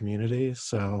Cambridge community.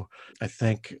 So I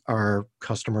think our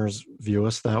customers view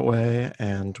us that way,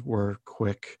 and we're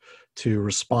quick to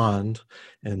respond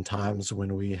in times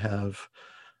when we have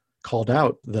called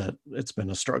out that it's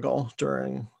been a struggle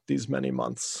during these many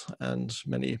months and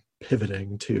many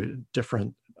pivoting to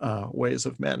different ways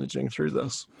of managing through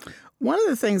this. One of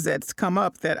the things that's come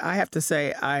up that I have to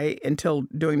say until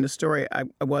doing the story, I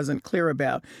wasn't clear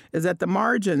about is that the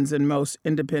margins in most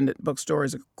independent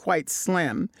bookstores are quite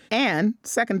slim. And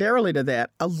secondarily to that,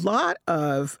 a lot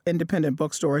of independent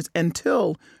bookstores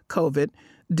until COVID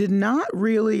did not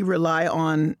really rely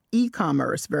on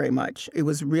e-commerce very much. It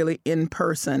was really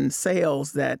in-person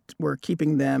sales that were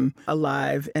keeping them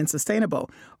alive and sustainable.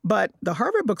 But the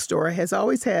Harvard Bookstore has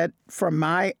always had, from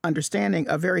my understanding,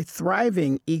 a very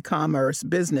thriving e-commerce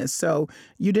business. So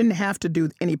you didn't have to do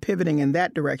any pivoting in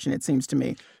that direction, it seems to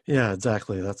me. Yeah,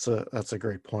 exactly. That's a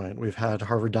great point. We've had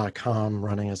Harvard.com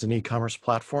running as an e-commerce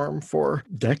platform for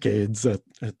decades at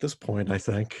this point, I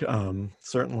think,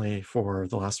 certainly for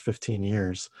the last 15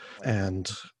 years. And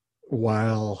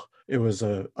while it was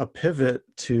a pivot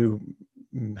to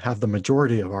have the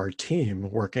majority of our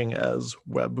team working as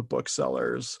web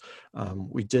booksellers,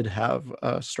 we did have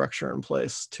a structure in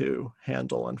place to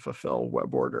handle and fulfill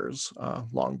web orders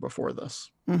long before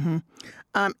this. Mm-hmm.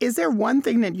 Is there one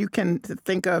thing that you can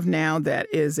think of now that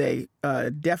is a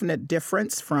definite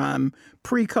difference from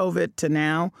pre-COVID to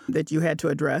now that you had to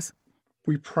address?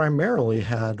 We primarily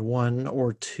had one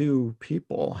or two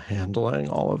people handling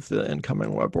all of the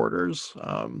incoming web orders,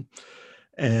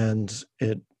 and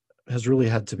it has really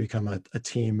had to become a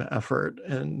team effort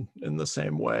in the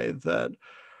same way that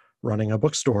running a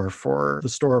bookstore for the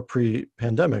store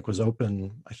pre-pandemic was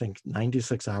open, I think,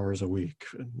 96 hours a week,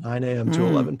 9 a.m. to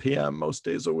 11 p.m. most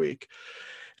days a week.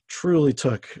 It truly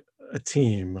took a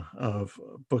team of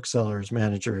booksellers,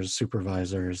 managers,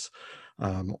 supervisors,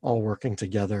 all working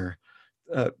together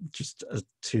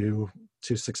to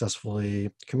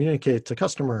successfully communicate to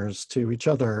customers, to each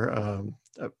other,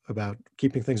 about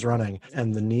keeping things running,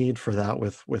 and the need for that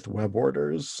with web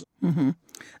orders. Mm-hmm.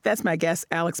 That's my guest,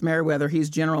 Alex Merriweather. He's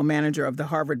general manager of the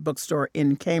Harvard Bookstore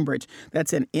in Cambridge.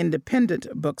 That's an independent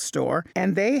bookstore,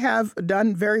 and they have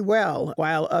done very well.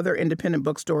 While other independent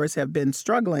bookstores have been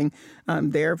struggling,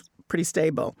 they're pretty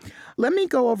stable. Let me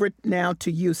go over now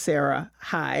to you, Sarah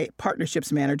High,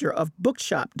 Partnerships Manager of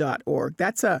Bookshop.org.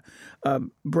 That's a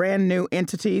brand new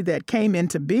entity that came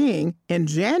into being in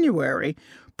January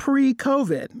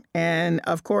pre-COVID. And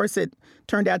of course, it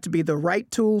turned out to be the right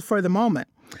tool for the moment.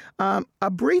 A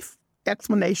brief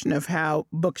explanation of how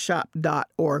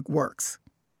Bookshop.org works.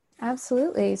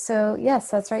 Absolutely. So yes,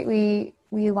 that's right.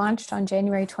 We launched on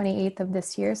January 28th of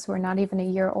this year, so we're not even a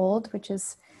year old, which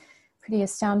is pretty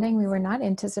astounding. We were not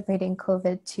anticipating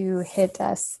COVID to hit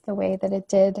us the way that it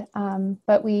did,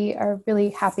 but we are really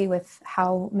happy with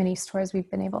how many stores we've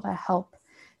been able to help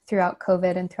throughout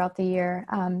COVID and throughout the year.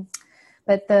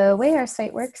 But the way our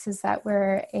site works is that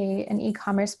we're an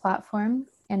e-commerce platform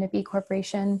and a B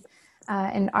Corporation,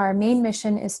 and our main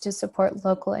mission is to support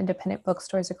local independent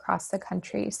bookstores across the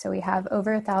country. So we have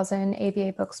over 1,000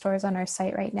 ABA bookstores on our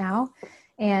site right now,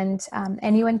 and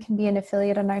anyone can be an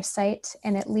affiliate on our site,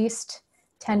 and at least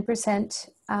 10%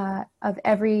 of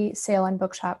every sale on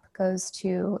Bookshop goes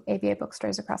to ABA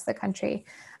bookstores across the country.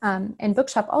 And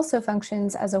Bookshop also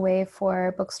functions as a way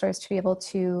for bookstores to be able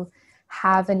to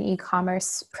have an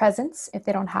e-commerce presence if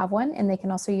they don't have one, and they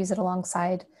can also use it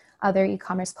alongside other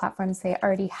e-commerce platforms they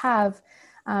already have,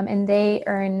 and they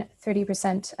earn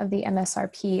 30% of the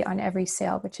MSRP on every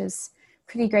sale, which is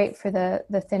pretty great for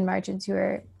the thin margins you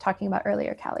were talking about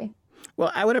earlier, Callie.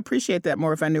 Well, I would appreciate that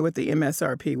more if I knew what the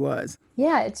MSRP was.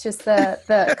 Yeah, it's just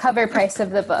the cover price of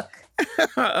the book.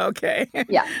 Okay.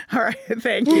 Yeah. All right.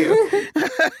 Thank you.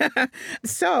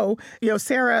 So,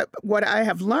 Sarah, what I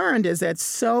have learned is that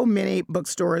so many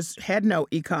bookstores had no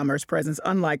e-commerce presence,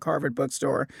 unlike Harvard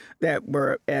Bookstore, that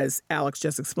were, as Alex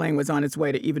just explained, was on its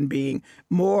way to even being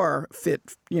more fit,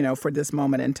 for this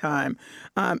moment in time.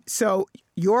 So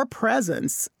your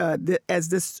presence as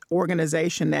this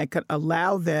organization that could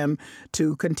allow them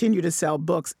to continue to sell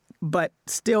books but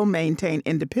still maintain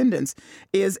independence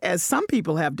is, as some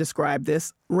people have described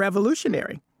this,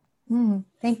 revolutionary.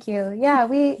 Thank you. Yeah,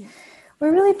 we're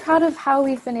really proud of how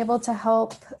we've been able to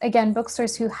help, again,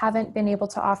 bookstores who haven't been able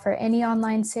to offer any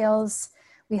online sales.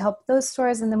 We help those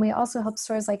stores, and then we also help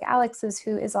stores like Alex's,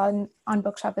 who is on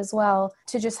Bookshop as well,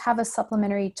 to just have a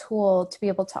supplementary tool to be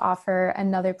able to offer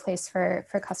another place for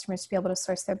customers to be able to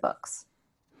source their books.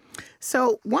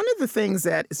 So one of the things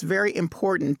that is very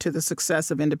important to the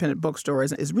success of independent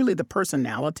bookstores is really the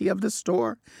personality of the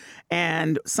store.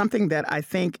 And something that I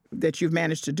think that you've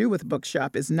managed to do with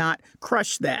Bookshop is not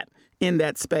crush that in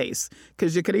that space,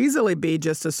 because you could easily be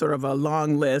just a sort of a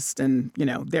long list and,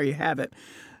 there you have it.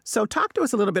 So talk to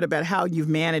us a little bit about how you've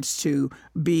managed to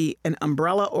be an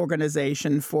umbrella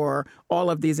organization for all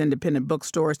of these independent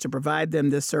bookstores to provide them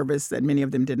this service that many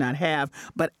of them did not have,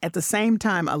 but at the same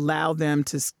time allow them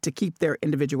to keep their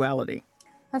individuality.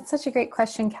 That's such a great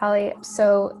question, Callie.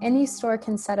 So any store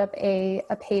can set up a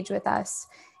page with us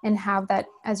and have that,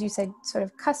 as you said, sort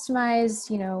of customized,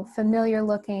 familiar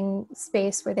looking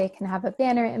space where they can have a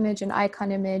banner image, an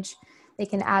icon image. They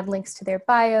can add links to their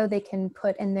bio. They can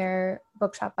put in their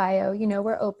bookshop bio,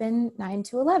 we're open 9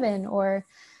 to 11, or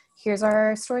here's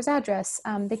our store's address.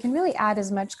 They can really add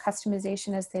as much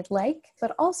customization as they'd like,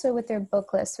 but also with their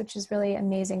book list, which is really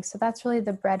amazing. So that's really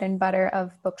the bread and butter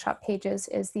of bookshop pages,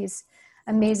 is these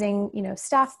amazing,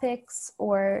 staff picks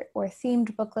or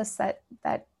themed book lists that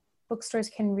bookstores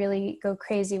can really go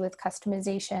crazy with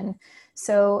customization.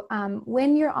 So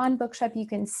when you're on Bookshop, you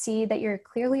can see that you're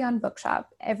clearly on Bookshop.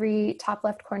 Every top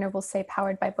left corner will say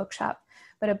Powered by Bookshop.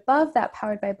 But above that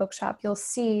Powered by Bookshop, you'll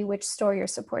see which store you're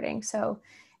supporting. So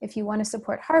if you want to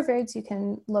support Harvard's, you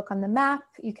can look on the map,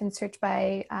 you can search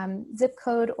by zip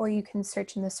code, or you can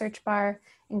search in the search bar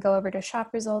and go over to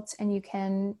shop results, and you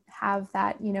can have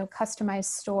that, customized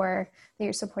store that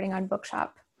you're supporting on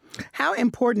Bookshop. How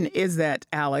important is that,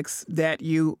 Alex, that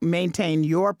you maintain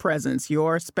your presence,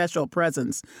 your special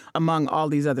presence among all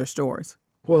these other stores?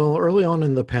 Well, early on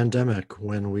in the pandemic,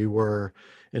 when we were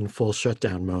in full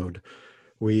shutdown mode,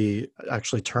 we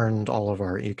actually turned all of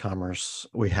our e-commerce.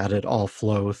 We had it all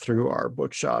flow through our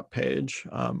bookshop page.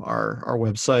 Our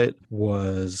website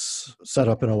was set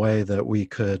up in a way that we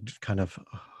could kind of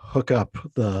hook up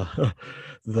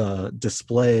the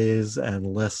displays and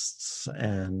lists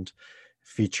and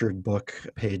featured book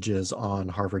pages on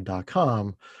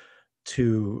harvard.com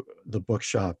to the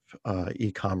bookshop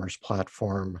e-commerce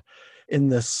platform. In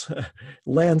this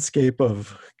landscape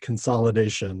of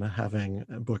consolidation, having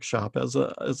a bookshop as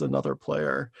another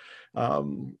player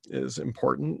is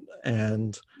important,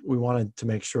 and we wanted to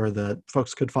make sure that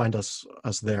folks could find us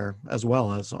there as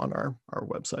well as on our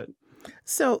website.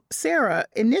 So, Sarah,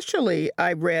 initially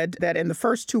I read that in the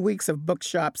first 2 weeks of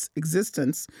Bookshop's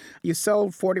existence, you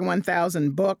sold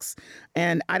 41,000 books,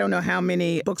 and I don't know how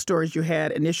many bookstores you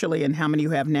had initially and how many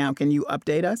you have now. Can you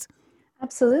update us?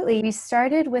 Absolutely. We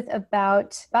started with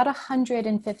about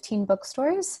 115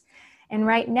 bookstores. And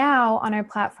right now on our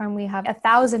platform, we have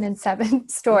 1,007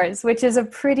 stores, which is a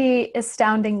pretty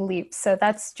astounding leap. So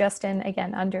that's just in,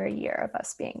 again, under a year of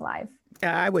us being live.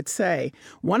 I would say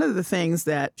one of the things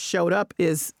that showed up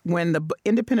is when the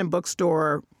independent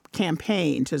bookstore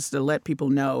campaign, just to let people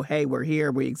know, hey, we're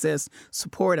here, we exist,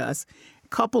 support us,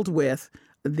 coupled with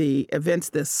the events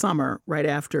this summer right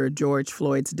after George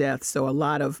Floyd's death. So a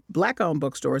lot of Black-owned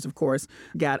bookstores, of course,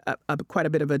 got quite a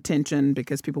bit of attention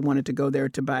because people wanted to go there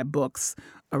to buy books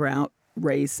around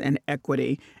race and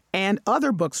equity. And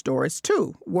other bookstores,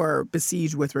 too, were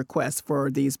besieged with requests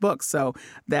for these books. So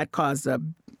that caused a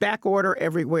back order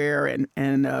everywhere.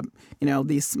 And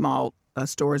these small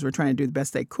stores were trying to do the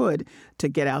best they could to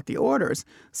get out the orders.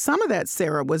 Some of that,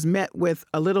 Sarah, was met with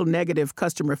a little negative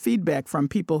customer feedback from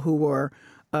people who were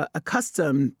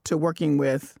accustomed to working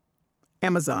with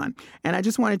Amazon. And I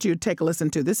just wanted you to take a listen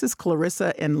to. This is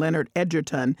Clarissa and Leonard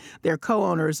Edgerton. They're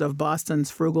co-owners of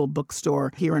Boston's Frugal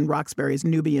Bookstore here in Roxbury's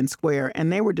Nubian Square.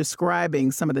 And they were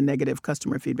describing some of the negative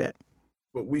customer feedback.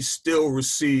 But we still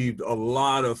received a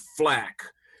lot of flack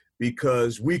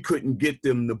because we couldn't get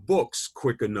them the books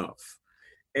quick enough.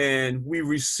 And we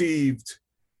received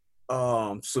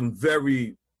some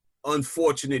very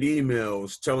unfortunate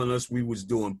emails telling us we was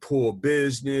doing poor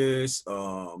business.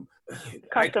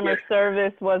 Customer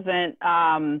service wasn't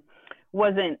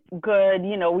good.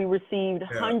 We received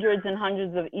hundreds and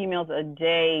hundreds of emails a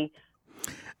day.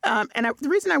 The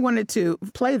reason I wanted to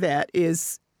play that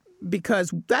is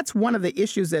because that's one of the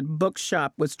issues that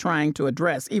Bookshop was trying to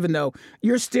address, even though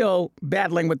you're still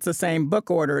battling with the same book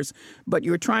orders, but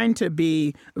you're trying to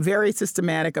be very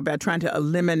systematic about trying to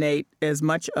eliminate as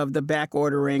much of the back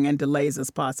ordering and delays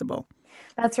as possible.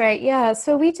 That's right. Yeah.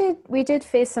 So we did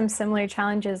face some similar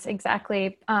challenges,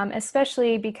 exactly,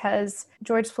 especially because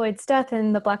George Floyd's death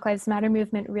and the Black Lives Matter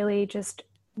movement really just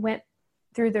went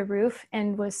through the roof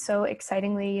and was so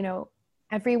excitingly,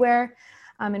 everywhere.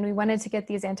 And we wanted to get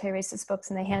these anti-racist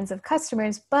books in the hands of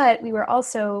customers, but we were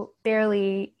also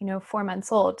barely, 4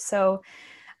 months old. So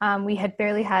we had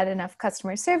barely had enough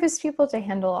customer service people to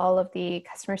handle all of the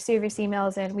customer service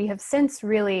emails. And we have since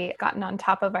really gotten on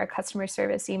top of our customer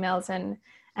service emails and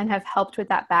have helped with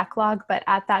that backlog. But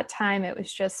at that time, it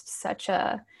was just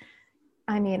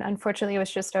unfortunately, it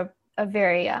was just a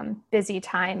very busy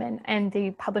time. And the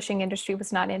publishing industry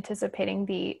was not anticipating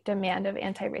the demand of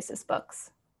anti-racist books.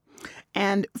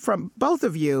 And from both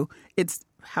of you, it's,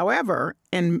 however,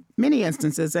 in many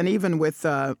instances, and even with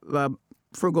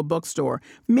Frugal Bookstore,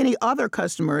 many other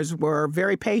customers were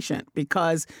very patient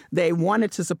because they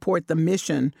wanted to support the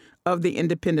mission of the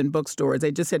independent bookstores.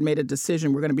 They just had made a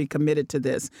decision, we're going to be committed to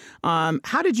this.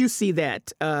 How did you see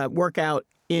that work out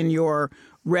in your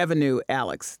revenue,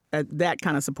 Alex, that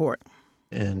kind of support?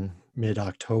 In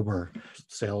mid-October,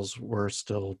 sales were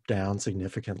still down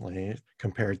significantly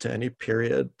compared to any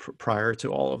period prior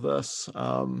to all of this.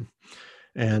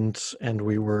 And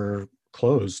we were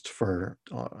closed for,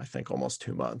 I think, almost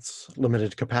 2 months.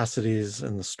 Limited capacities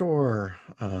in the store,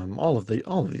 all of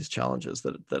these challenges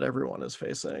that everyone is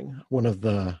facing. One of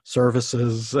the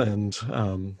services and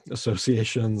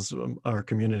associations our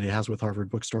community has with Harvard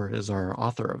Bookstore is our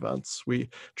author events. We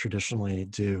traditionally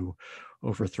do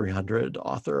over 300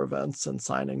 author events and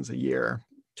signings a year.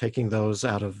 Taking those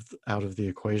out of the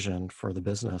equation for the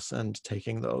business and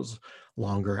taking those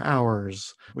longer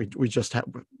hours, we just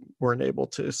weren't able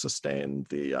to sustain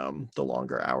the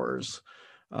longer hours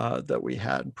that we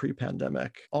had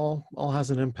pre-pandemic. All has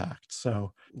an impact.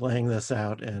 So laying this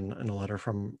out in a letter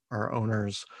from our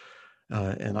owners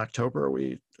in October,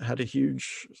 we had a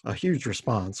huge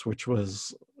response, which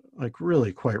was like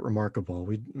really quite remarkable.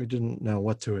 We didn't know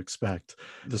what to expect.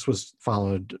 This was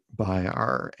followed by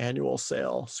our annual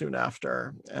sale soon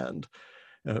after, and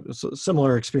it was a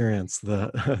similar experience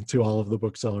to all of the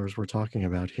booksellers we're talking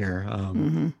about here.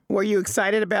 Were you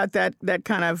excited about that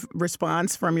kind of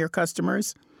response from your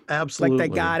customers? Absolutely. Like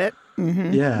they got it?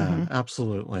 Yeah,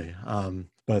 absolutely.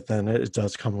 But then it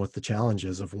does come with the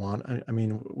challenges of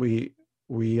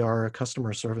we are a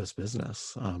customer service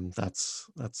business. That's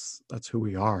who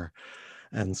we are.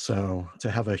 And so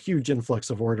to have a huge influx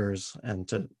of orders and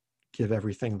to give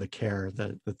everything the care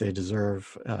that they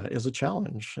deserve is a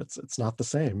challenge. It's not the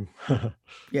same.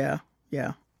 Yeah.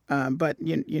 But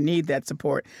you need that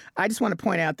support. I just want to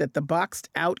point out that the Boxed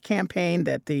Out campaign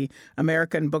that the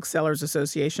American Booksellers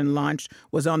Association launched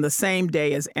was on the same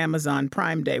day as Amazon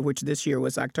Prime Day, which this year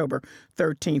was October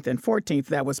 13th and 14th.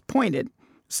 That was pointed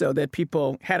so that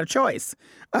people had a choice,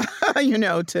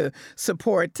 to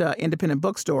support independent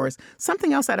bookstores.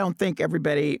 Something else I don't think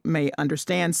everybody may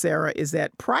understand, Sarah, is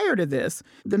that prior to this,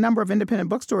 the number of independent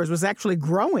bookstores was actually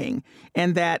growing,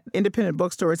 and that independent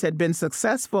bookstores had been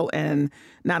successful in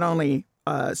not only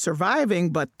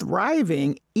surviving but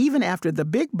thriving even after the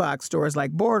big box stores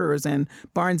like Borders and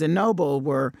Barnes & Noble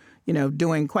were,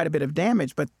 doing quite a bit of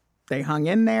damage. But they hung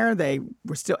in there. They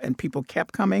were still, and people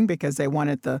kept coming because they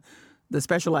wanted the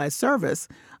specialized service,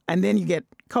 and then you get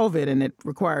COVID and it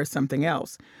requires something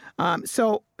else.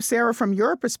 So, Sarah, from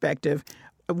your perspective,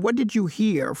 what did you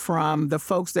hear from the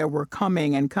folks that were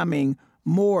coming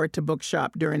more to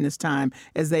Bookshop during this time,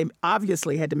 as they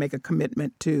obviously had to make a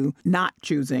commitment to not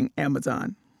choosing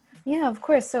Amazon? Yeah, of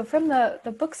course. So from the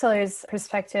booksellers'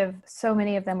 perspective, so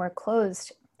many of them were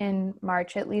closed in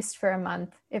March, at least for a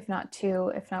month, if not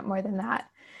two, if not more than that.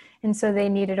 And so they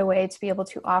needed a way to be able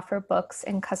to offer books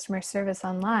and customer service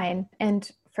online. And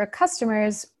for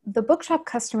customers, the Bookshop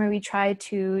customer we try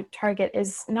to target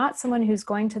is not someone who's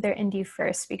going to their indie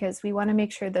first, because we want to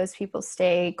make sure those people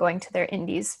stay going to their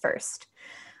indies first.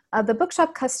 The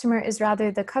Bookshop customer is rather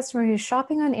the customer who's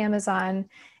shopping on Amazon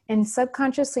and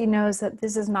subconsciously knows that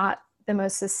this is not the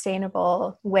most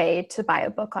sustainable way to buy a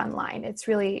book online. It's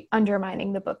really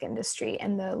undermining the book industry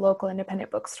and the local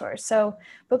independent bookstores. So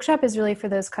Bookshop is really for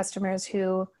those customers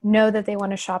who know that they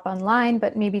want to shop online,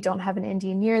 but maybe don't have an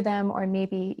indie near them, or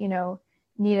maybe,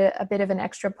 need a bit of an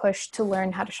extra push to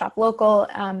learn how to shop local.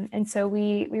 And so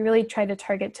we really try to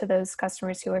target to those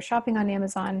customers who are shopping on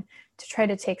Amazon to try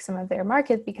to take some of their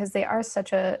market, because they are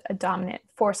such a dominant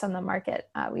force on the market.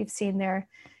 We've seen their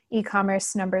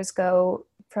e-commerce numbers go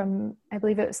from, I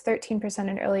believe it was 13%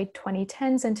 in early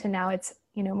 2010s into now it's,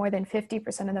 more than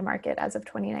 50% of the market as of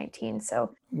 2019.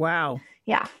 So wow.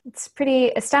 Yeah, it's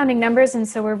pretty astounding numbers. And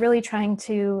so we're really trying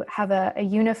to have a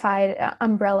unified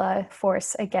umbrella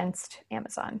force against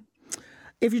Amazon.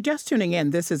 If you're just tuning in,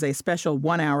 this is a special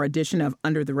 1-hour edition of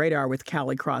Under the Radar with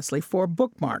Callie Crossley for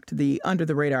Bookmarked, the Under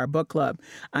the Radar Book Club.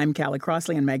 I'm Callie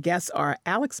Crossley, and my guests are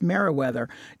Alex Meriwether,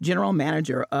 General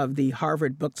Manager of the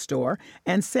Harvard Bookstore,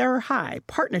 and Sarah High,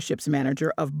 Partnerships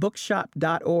Manager of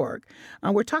Bookshop.org.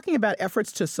 We're talking about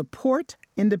efforts to support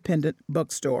independent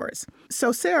bookstores.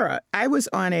 So, Sarah, I was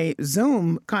on a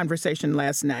Zoom conversation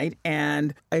last night,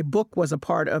 and a book was a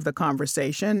part of the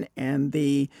conversation, and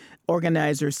the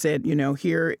organizer said,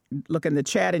 here, look in the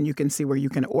chat and you can see where you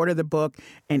can order the book.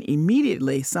 And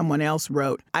immediately someone else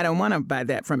wrote, I don't want to buy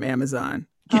that from Amazon.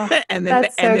 Oh,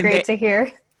 that's so great to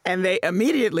hear. And they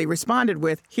immediately responded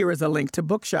with, here is a link to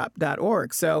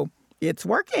bookshop.org. So it's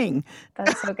working.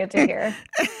 That's so good to hear.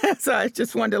 So I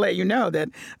just wanted to let you know that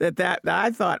I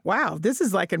thought, wow, this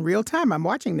is like in real time. I'm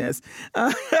watching this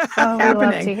happening. We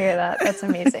love to hear that. That's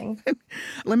amazing.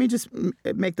 Let me just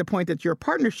make the point that you're a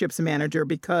partnerships manager,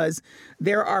 because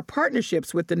there are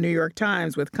partnerships with the New York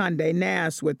Times, with Condé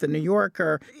Nast, with the New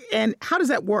Yorker. And how does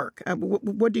that work?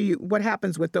 What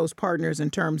happens with those partners in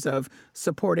terms of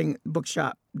supporting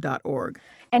bookshop.org?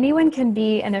 Anyone can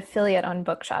be an affiliate on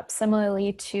Bookshop,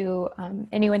 similarly to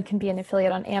anyone can be an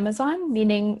affiliate on Amazon,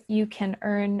 meaning you can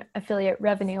earn affiliate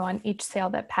revenue on each sale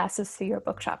that passes through your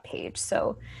Bookshop page.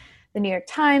 So the New York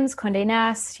Times, Condé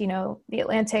Nast, The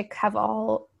Atlantic have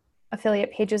all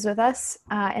affiliate pages with us,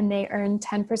 and they earn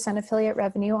 10% affiliate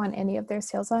revenue on any of their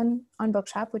sales on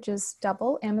Bookshop, which is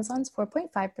double Amazon's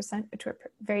 4.5%, which we're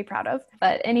very proud of.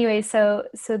 But anyway, so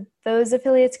those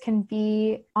affiliates can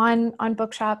be on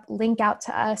Bookshop, link out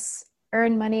to us,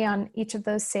 earn money on each of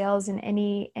those sales and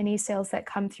any sales that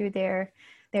come through their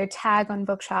tag on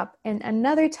Bookshop. And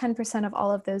another 10% of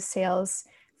all of those sales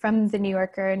from the New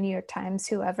Yorker, New York Times,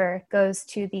 whoever, goes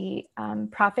to the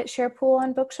profit share pool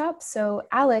on Bookshop. So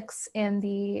Alex in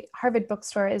the Harvard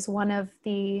Bookstore is one of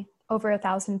the over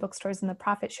 1,000 bookstores in the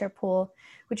profit share pool,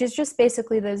 which is just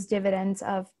basically those dividends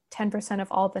of 10% of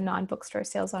all the non-bookstore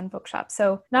sales on Bookshop.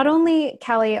 So not only,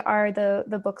 Callie, are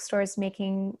the bookstores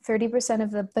making 30%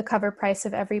 of the cover price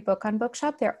of every book on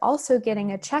Bookshop, they're also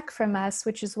getting a check from us,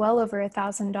 which is well over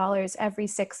 $1,000 every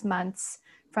 6 months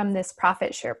from this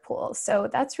profit share pool. So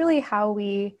that's really how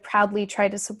we proudly try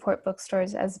to support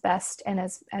bookstores as best and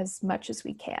as much as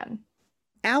we can.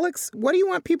 Alex, what do you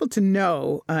want people to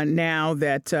know now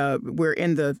that we're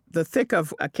in the thick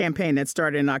of a campaign that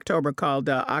started in October called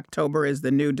October is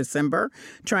the New December,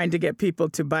 trying to get people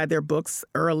to buy their books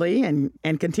early and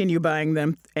continue buying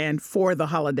them and for the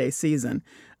holiday season?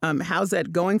 How's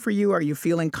that going for you? Are you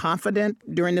feeling confident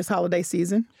during this holiday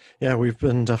season? Yeah, we've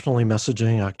been definitely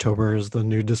messaging October is the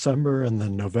new December, and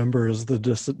then November is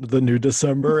the new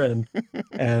December, and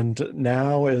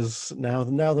now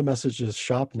the message is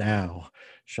shop now.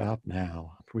 Shop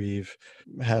now. We've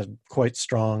had quite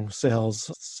strong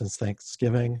sales since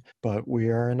Thanksgiving, but we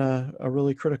are in a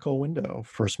really critical window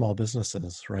for small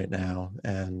businesses right now.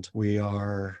 And we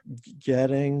are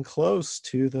getting close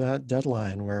to that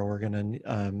deadline where we're going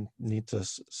to need to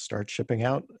start shipping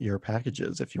out your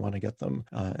packages if you want to get them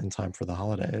in time for the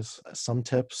holidays. Some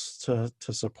tips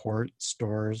to support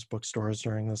bookstores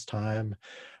during this time.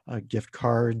 Gift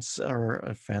cards are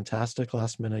a fantastic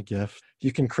last-minute gift.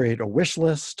 You can create a wish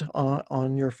list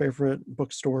on your favorite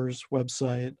bookstore's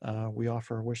website. We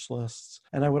offer wish lists.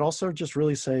 And I would also just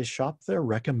really say shop their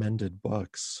recommended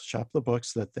books. Shop the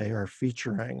books that they are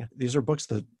featuring. These are books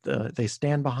that they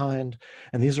stand behind,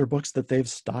 and these are books that they've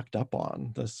stocked up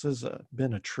on. This has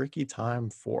been a tricky time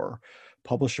for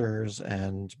publishers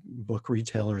and book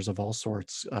retailers of all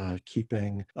sorts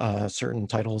keeping certain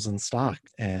titles in stock.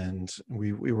 And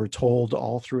we were told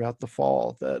all throughout the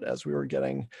fall that as we were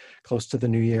getting close to the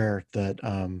new year that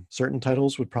certain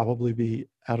titles would probably be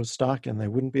out of stock and they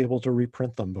wouldn't be able to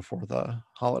reprint them before the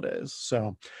holidays.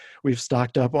 So we've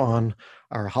stocked up on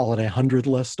our holiday 100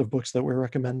 list of books that we're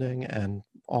recommending, and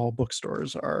all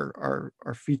bookstores are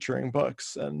featuring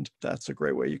books, and that's a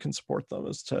great way you can support them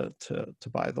is to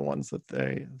buy the ones that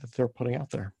they're putting out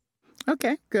there.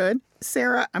 Okay, good.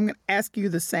 Sarah, I'm going to ask you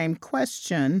the same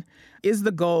question. Is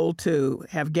the goal to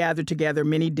have gathered together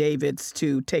many Davids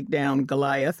to take down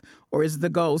Goliath, or is the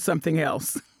goal something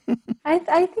else? I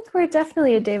think we're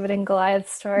definitely a David and Goliath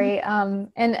story.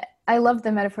 And I love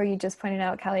the metaphor you just pointed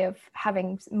out, Callie, of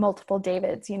having multiple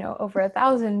Davids, over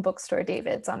 1,000 bookstore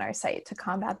Davids on our site to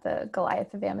combat the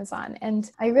Goliath of Amazon. And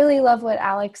I really love what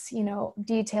Alex,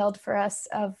 detailed for us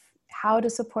of how to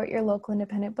support your local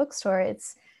independent bookstore.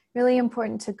 It's really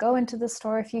important to go into the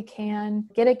store if you can,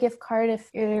 get a gift card if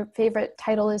your favorite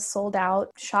title is sold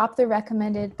out, shop the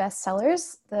recommended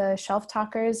bestsellers. The shelf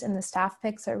talkers and the staff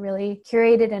picks are really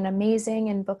curated and amazing,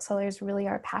 and booksellers really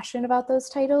are passionate about those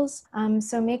titles.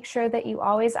 So make sure that you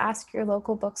always ask your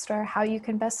local bookstore how you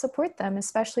can best support them,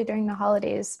 especially during the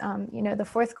holidays. The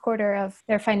fourth quarter of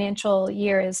their financial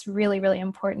year is really, really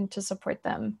important to support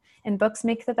them. And books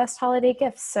make the best holiday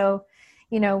gifts. So,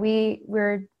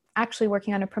 we're actually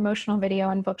working on a promotional video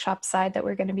on Bookshop's side that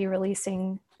we're going to be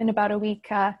releasing in about a week.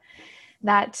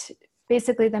 That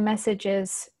basically the message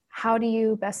is, how do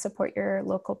you best support your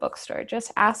local bookstore?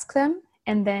 Just ask them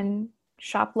and then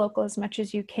shop local as much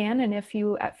as you can. And if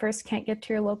you at first can't get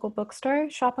to your local bookstore,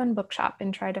 shop on Bookshop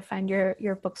and try to find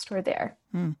your bookstore there.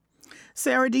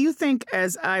 Sarah, do you think,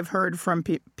 as I've heard from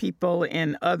people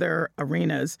in other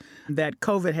arenas, that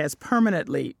COVID has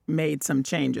permanently made some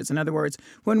changes? In other words,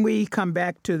 when we come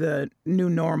back to the new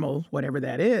normal, whatever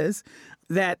that is,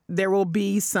 that there will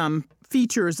be some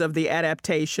features of the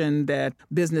adaptation that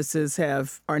businesses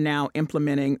are now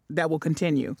implementing that will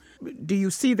continue. Do you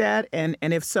see that? And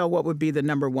if so, what would be the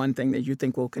number one thing that you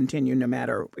think will continue no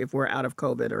matter if we're out of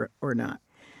COVID or not?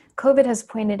 COVID has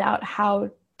pointed out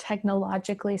how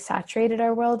technologically saturated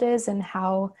our world is and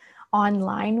how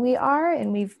online we are,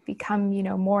 and we've become,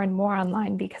 more and more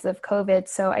online because of COVID.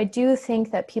 So I do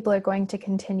think that people are going to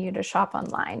continue to shop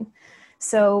online.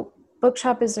 So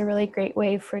Bookshop is a really great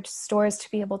way for stores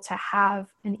to be able to have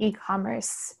an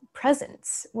e-commerce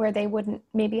presence where they wouldn't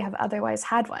maybe have otherwise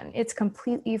had one. It's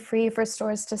completely free for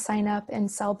stores to sign up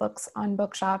and sell books on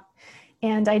Bookshop.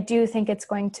 And I do think it's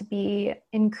going to be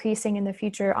increasing in the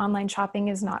future. Online shopping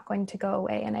is not going to go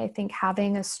away. And I think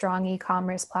having a strong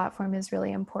e-commerce platform is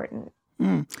really important.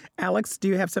 Alex, do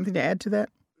you have something to add to that?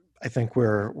 I think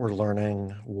we're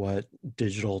learning what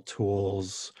digital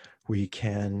tools we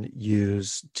can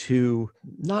use to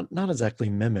not exactly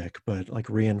mimic, but like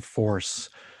reinforce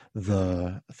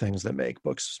the things that make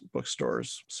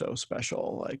bookstores so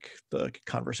special, like the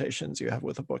conversations you have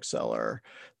with a bookseller,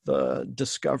 the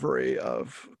discovery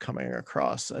of coming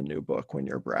across a new book when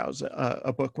you're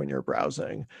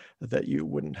browsing, that you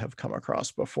wouldn't have come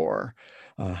across before.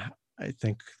 I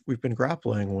think we've been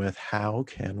grappling with how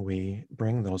can we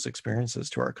bring those experiences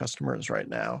to our customers right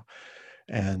now.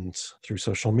 And through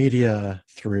social media,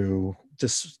 through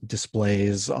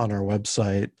displays on our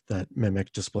website that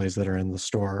mimic displays that are in the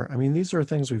store. I mean, these are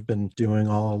things we've been doing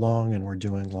all along and we're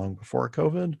doing long before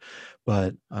COVID,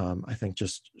 but I think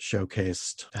just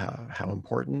showcased how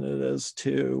important it is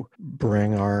to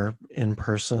bring our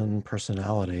in-person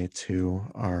personality to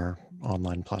our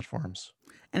online platforms.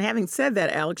 And having said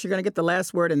that, Alex, you're going to get the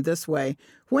last word in this way.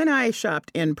 When I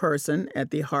shopped in person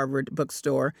at the Harvard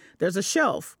Bookstore, there's a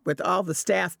shelf with all the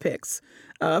staff picks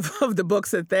of the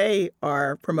books that they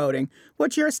are promoting.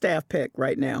 What's your staff pick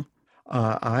right now?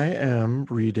 I am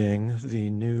reading the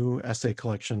new essay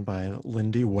collection by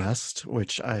Lindy West,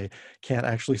 which I can't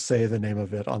actually say the name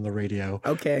of it on the radio.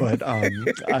 Okay. But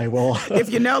I will. If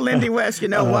you know Lindy West, you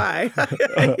know why.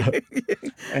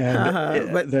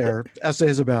 But they're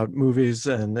essays about movies,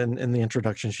 and in the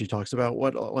introduction, she talks about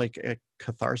what like a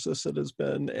catharsis it has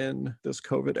been in this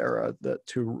COVID era that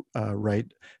to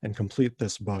write and complete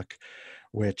this book,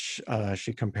 which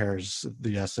she compares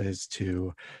the essays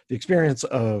to the experience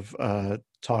of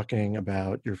talking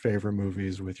about your favorite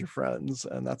movies with your friends.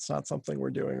 And that's not something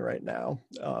we're doing right now.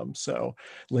 So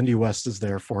Lindy West is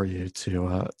there for you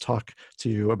to talk to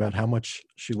you about how much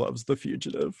she loves The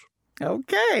Fugitive.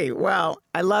 Okay. Well,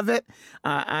 I love it.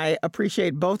 I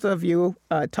appreciate both of you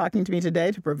talking to me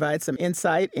today to provide some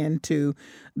insight into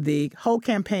the whole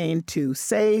campaign to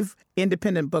save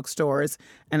independent bookstores.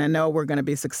 And I know we're going to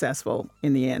be successful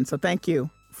in the end. So thank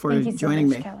you for joining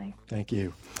me. Kelly. Thank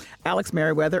you. Alex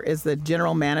Merriweather is the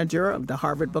general manager of the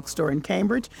Harvard Bookstore in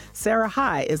Cambridge. Sarah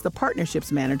High is the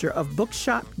partnerships manager of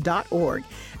bookshop.org,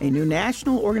 a new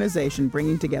national organization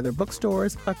bringing together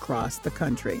bookstores across the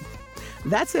country.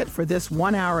 That's it for this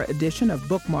 1-hour edition of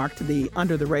Bookmarked, the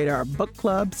Under the Radar Book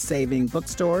Club, Saving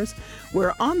Bookstores.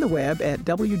 We're on the web at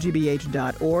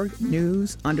WGBH.org,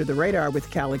 News Under the Radar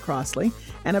with Callie Crossley,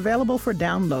 and available for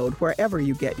download wherever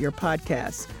you get your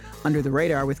podcasts. Under the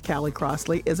Radar with Callie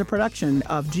Crossley is a production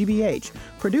of GBH,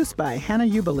 produced by Hannah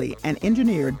Ubeli and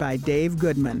engineered by Dave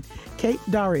Goodman. Kate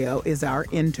Dario is our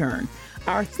intern.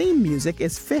 Our theme music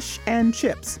is Fish and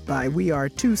Chips by We Are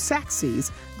Two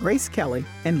Saxies, Grace Kelly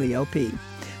and Leo P.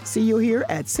 See you here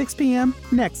at 6 p.m.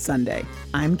 next Sunday.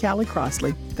 I'm Callie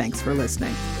Crossley. Thanks for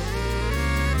listening.